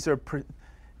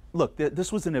 look,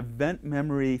 this was an event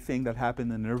memory thing that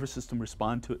happened. The nervous system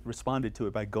responded to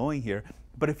it by going here.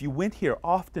 But if you went here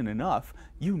often enough,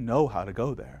 you know how to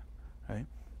go there, right?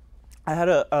 I had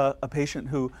a patient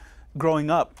who, growing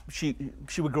up, she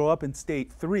would grow up in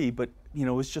state 3, but it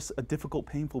was just a difficult,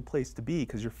 painful place to be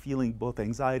because you're feeling both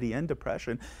anxiety and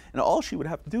depression. And all she would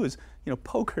have to do is,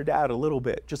 poke her dad a little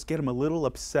bit, just get him a little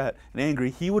upset and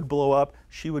angry. He would blow up.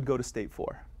 She would go to state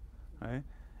 4, right?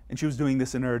 And she was doing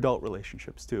this in her adult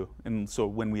relationships too. And so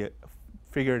when we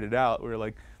figured it out, we were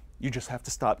like, you just have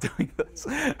to stop doing this,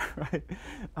 right?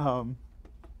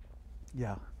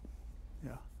 Yeah.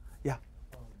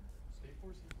 State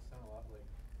 4 seems to sound a lot like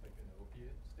an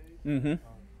opiate state. Mm-hmm. Does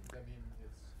that mean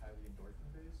it's highly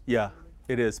endorphin-based? Yeah,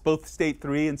 it is. Both state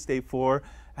 3 and state 4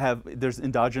 there's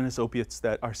endogenous opiates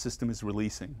that our system is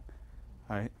releasing,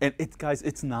 right? And guys,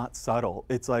 it's not subtle.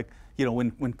 It's like,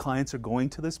 when clients are going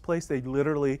to this place, they're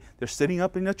sitting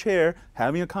up in a chair,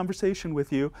 having a conversation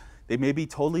with you. They may be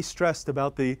totally stressed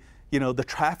about the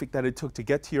traffic that it took to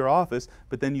get to your office,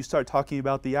 but then you start talking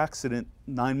about the accident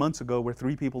 9 months ago where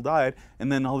 3 people died,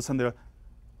 and then all of a sudden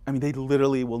they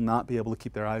literally will not be able to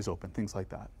keep their eyes open, things like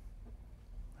that,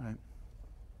 right?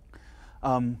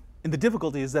 And the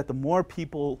difficulty is that the more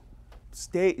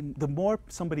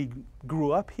somebody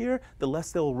grew up here, the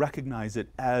less they'll recognize it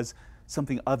as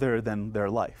something other than their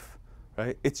life,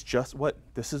 right? It's just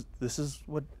this is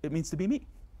what it means to be me,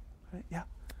 right? Yeah.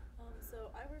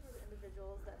 So I work with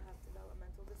individuals that have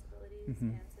developmental disabilities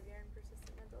Mm-hmm. and severe and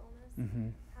persistent mental illness. Mm-hmm.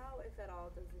 How, if at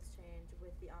all, does this change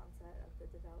with the onset of the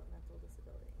developmental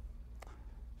disability?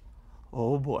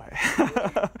 Oh boy.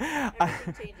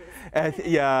 Everything changes.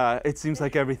 Yeah, it seems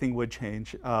like everything would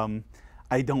change.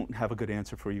 I don't have a good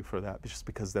answer for you for that, just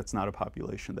because that's not a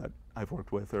population that I've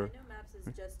worked with. I know MAPS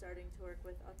is just starting to work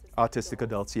with Autistic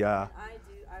adults, yeah. And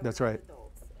I That's work right. with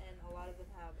adults, and a lot of them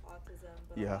have autism,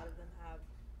 but Yeah. a lot of them have,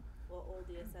 old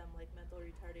DSM, like mental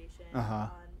retardation, Uh-huh.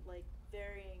 on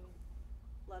varying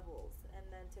levels, and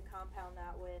then to compound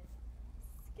that with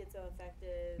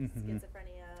schizoaffective, Mhm.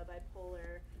 schizophrenia,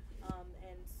 bipolar,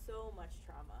 and so much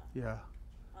trauma. Yeah.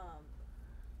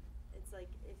 It's like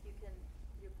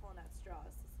you're pulling at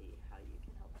straws to see how you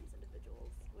can help these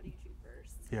individuals. What do you treat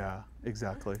first? Yeah,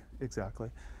 exactly.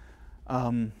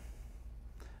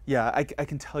 Yeah, I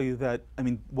can tell you that,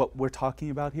 what we're talking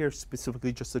about here,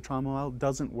 specifically just the trauma model,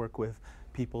 doesn't work with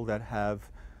people that have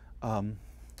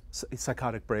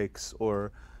psychotic breaks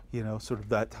or, sort of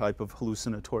that type of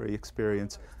hallucinatory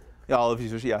experience. Yeah, all of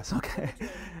users, yes, okay.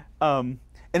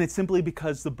 And it's simply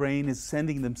because the brain is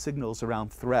sending them signals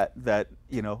around threat that,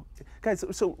 guys,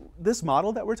 so this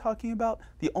model that we're talking about,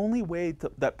 the only way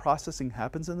that processing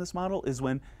happens in this model is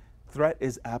when threat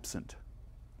is absent.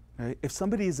 Right? If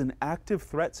somebody is in an active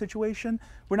threat situation,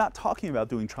 we're not talking about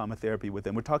doing trauma therapy with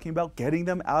them. We're talking about getting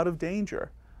them out of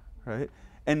danger, right?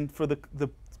 And for the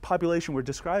population we're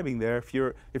describing there, if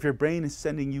your brain is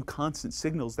sending you constant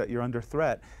signals that you're under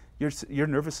threat, your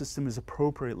nervous system is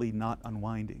appropriately not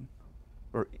unwinding,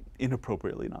 or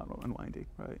inappropriately not unwinding,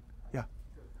 right? Yeah.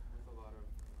 There's a lot of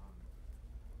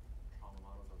trauma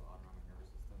models of the autonomic nervous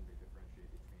system. They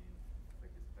differentiate between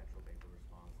this ventral vagal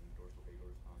response and dorsal vagal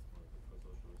response, more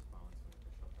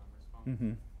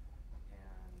Mm-hmm. And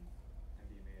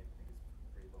MDMA, I think, is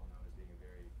pretty well known as being a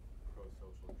very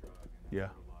pro-social drug, and that's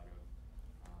Yeah. what a lot of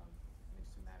I think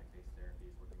somatic-based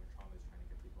therapies working with trauma is trying to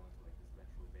get people into like this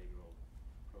ventral vagal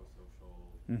pro-social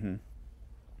Mm-hmm.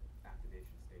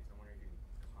 activation state. So I'm wondering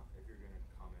if you're going to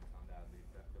comment on that,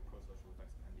 the pro-social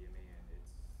effects of MDMA and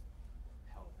its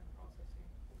health and processing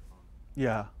trauma.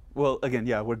 Yeah. Well, again,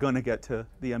 yeah, we're going to get to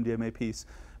the MDMA piece,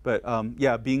 but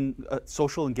yeah, being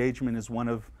social engagement is one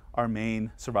of our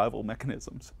main survival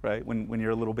mechanisms, right? When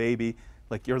you're a little baby,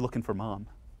 like you're looking for mom.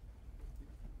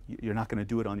 You're not going to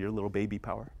do it on your little baby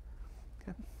power.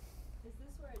 Okay. Is this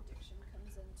where addiction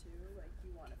comes in too? Like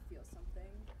you want to feel something?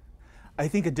 I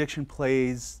think addiction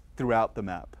plays throughout the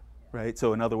map, right?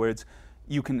 So in other words,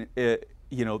 you can,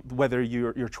 you know, whether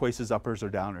your choice is uppers or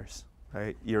downers,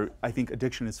 right? I think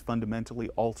addiction is fundamentally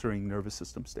altering nervous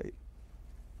system state,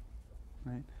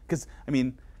 right? Because I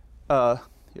mean,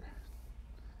 here,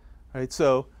 right?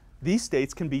 So these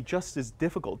states can be just as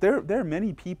difficult. There are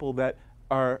many people that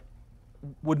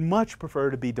would much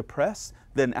prefer to be depressed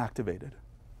than activated,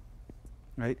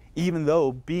 right? Even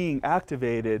though being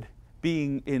activated,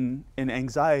 being in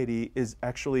anxiety is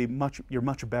actually you're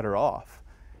much better off,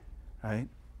 right?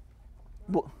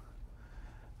 Well,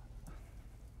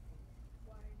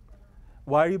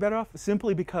 why are you better off?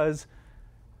 Simply because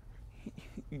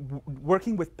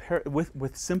working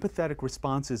with sympathetic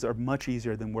responses are much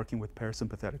easier than working with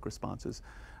parasympathetic responses,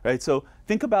 right? So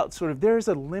think about there's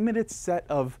a limited set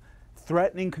of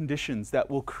threatening conditions that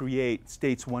will create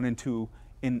states 1 and 2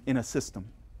 in a system,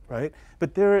 right?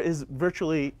 But there is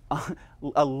virtually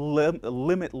a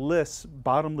limitless,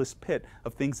 bottomless pit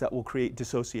of things that will create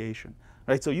dissociation,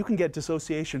 right? So you can get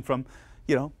dissociation from,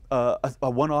 you know, a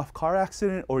one-off car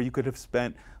accident, or you could have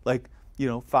spent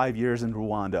 5 years in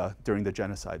Rwanda during the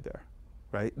genocide there,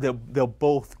 right? They'll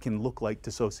both can look like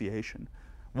dissociation.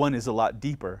 One is a lot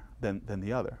deeper than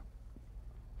the other.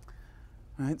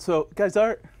 All right, so guys,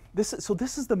 this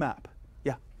is the map.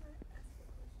 Yeah. Can I ask a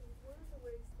question? One of the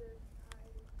ways that I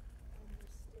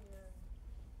understand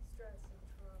stress and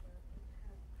trauma and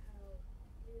how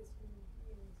we as human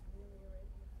beings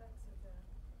ameliorate the effects of that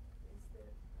is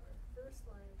that our first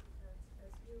line of defense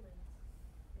as humans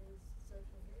is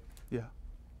social engagement. Yeah.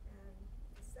 And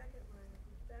the second line of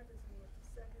defense, the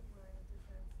second line of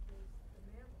defense is the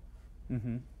mammal,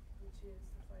 Mm-hmm. which is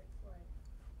the fight flight.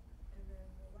 And then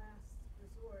the last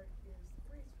resort is the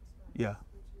freeze response, Yeah.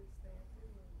 which is the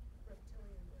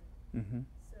reptilian brain. Mm-hmm.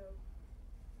 So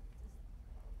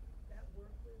does that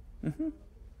work with Mm-hmm. all of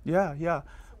these? Yeah, yeah.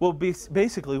 Well,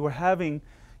 basically,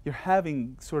 you're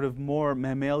having sort of more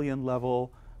mammalian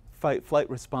level fight-flight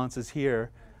responses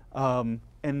here, and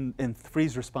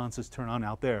freeze responses turn on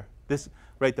out there.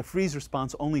 Right? The freeze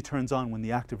response only turns on when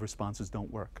the active responses don't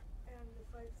work. And the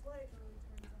fight flight only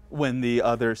turns on When the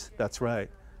others, that's right,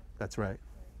 that's right.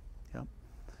 Yep.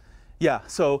 Yeah.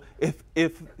 So if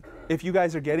you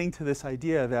guys are getting to this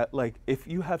idea that if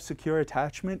you have secure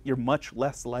attachment, you're much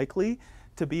less likely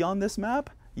to be on this map.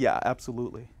 Yeah,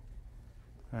 absolutely.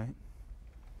 Right.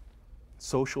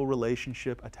 Social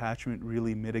relationship attachment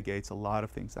really mitigates a lot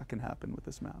of things that can happen with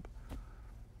this map.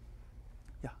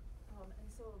 Yeah.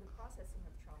 And so the processing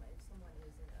of trauma, if someone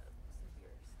is in a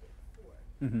severe state 4,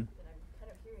 Mm-hmm. then I'm kind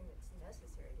of hearing it's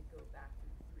necessary to go back from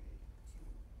 3 to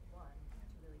 1 to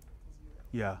really get to 0.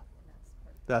 Yeah. And that's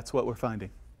part of That's what we're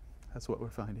finding. That's what we're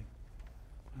finding.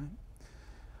 Right.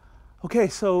 Okay,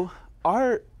 so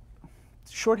our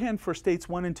shorthand for states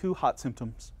 1 and 2, hot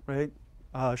symptoms, right?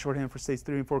 Shorthand for states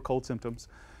 3 and 4, cold symptoms.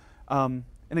 And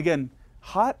again,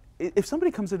 hot, if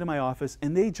somebody comes into my office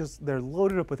and they're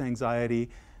loaded up with anxiety,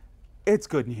 it's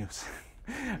good news,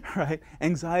 right?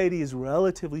 Anxiety is,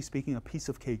 relatively speaking, a piece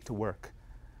of cake to work.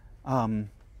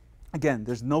 Again,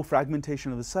 there's no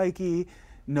fragmentation of the psyche,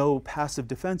 no passive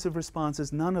defensive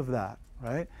responses, none of that,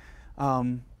 right?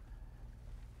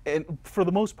 And for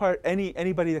the most part,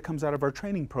 anybody that comes out of our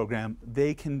training program,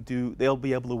 they'll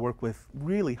be able to work with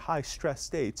really high stress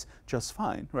states just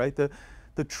fine, right?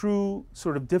 The true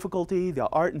sort of difficulty, the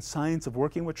art and science of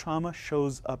working with trauma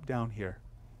shows up down here,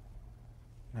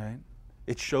 right?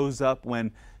 It shows up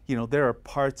when, there are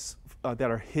parts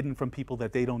that are hidden from people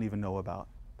that they don't even know about,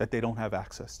 that they don't have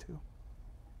access to.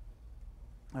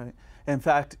 All right. In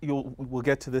fact, we'll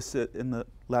get to this in the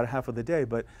latter half of the day,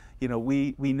 but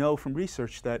we know from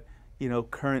research that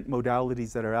current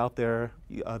modalities that are out there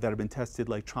that have been tested,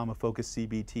 like trauma-focused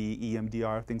CBT,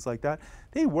 EMDR, things like that,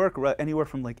 they work anywhere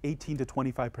from 18 to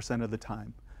 25% of the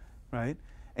time, right?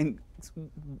 And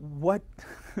what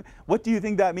do you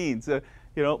think that means?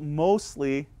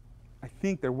 Mostly, I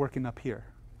think they're working up here,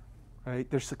 right?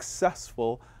 They're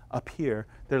successful up here,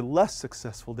 they're less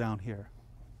successful down here.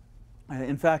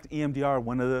 In fact, EMDR,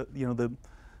 one of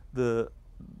the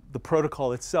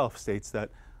protocol itself states that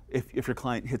if your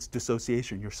client hits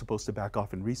dissociation, you're supposed to back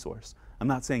off and resource. I'm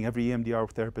not saying every EMDR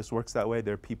therapist works that way.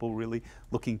 There are people really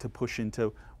looking to push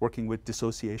into working with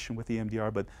dissociation with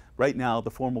EMDR, but right now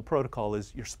the formal protocol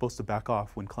is you're supposed to back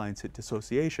off when clients hit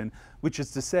dissociation, which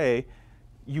is to say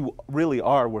you really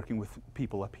are working with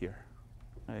people up here,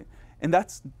 right? And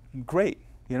that's great.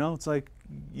 You know, it's like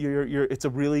it's a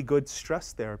really good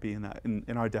stress therapy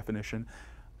in our definition.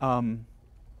 And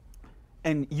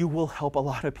you will help a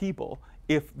lot of people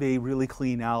if they really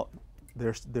clean out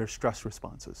their stress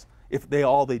responses. If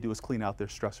all they do is clean out their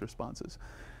stress responses.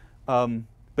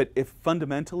 But if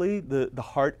fundamentally the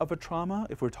heart of a trauma,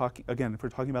 if we're talking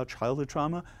about childhood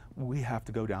trauma, we have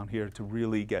to go down here to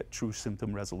really get true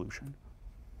symptom resolution.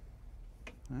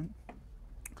 Right?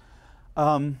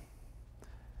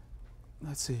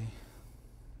 Let's see.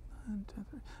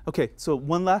 Okay, so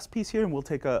one last piece here, and we'll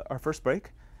take our first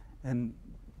break. And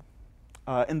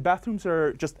bathrooms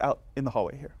are just out in the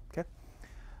hallway here, okay?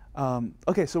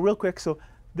 Okay, so real quick, so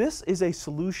this is a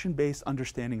solution-based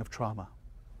understanding of trauma,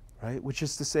 right? Which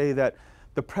is to say that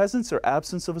the presence or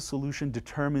absence of a solution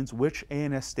determines which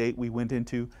ANS state we went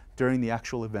into during the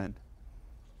actual event.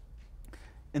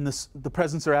 And the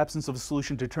presence or absence of a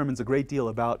solution determines a great deal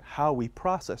about how we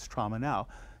process trauma now.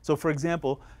 So for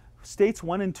example, states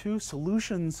 1 and 2,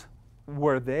 solutions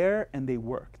were there and they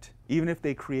worked, even if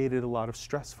they created a lot of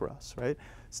stress for us, right?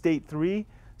 State 3,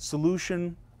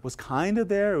 solution was kind of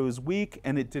there, it was weak,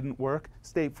 and it didn't work.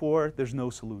 State 4, there's no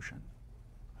solution,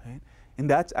 right? And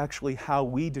that's actually how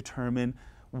we determine,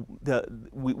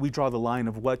 we draw the line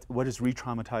of what is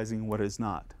re-traumatizing and what is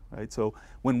not, right? So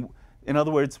in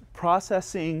other words,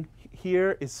 processing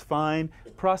here is fine,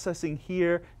 processing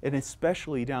here, and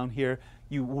especially down here,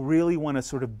 you really want to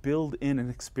sort of build in an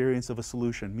experience of a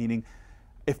solution, meaning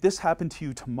if this happened to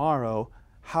you tomorrow,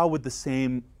 how would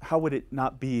it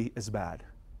not be as bad,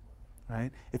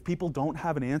 right? If people don't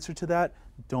have an answer to that,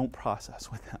 don't process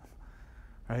with them,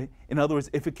 right? In other words,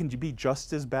 if it can be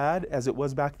just as bad as it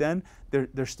was back then, their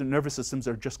nervous systems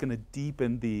are just going to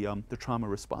deepen the trauma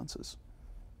responses.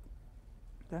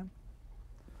 Okay?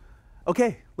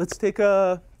 Okay, let's take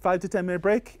a 5 to 10 minute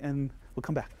break and we'll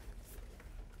come back.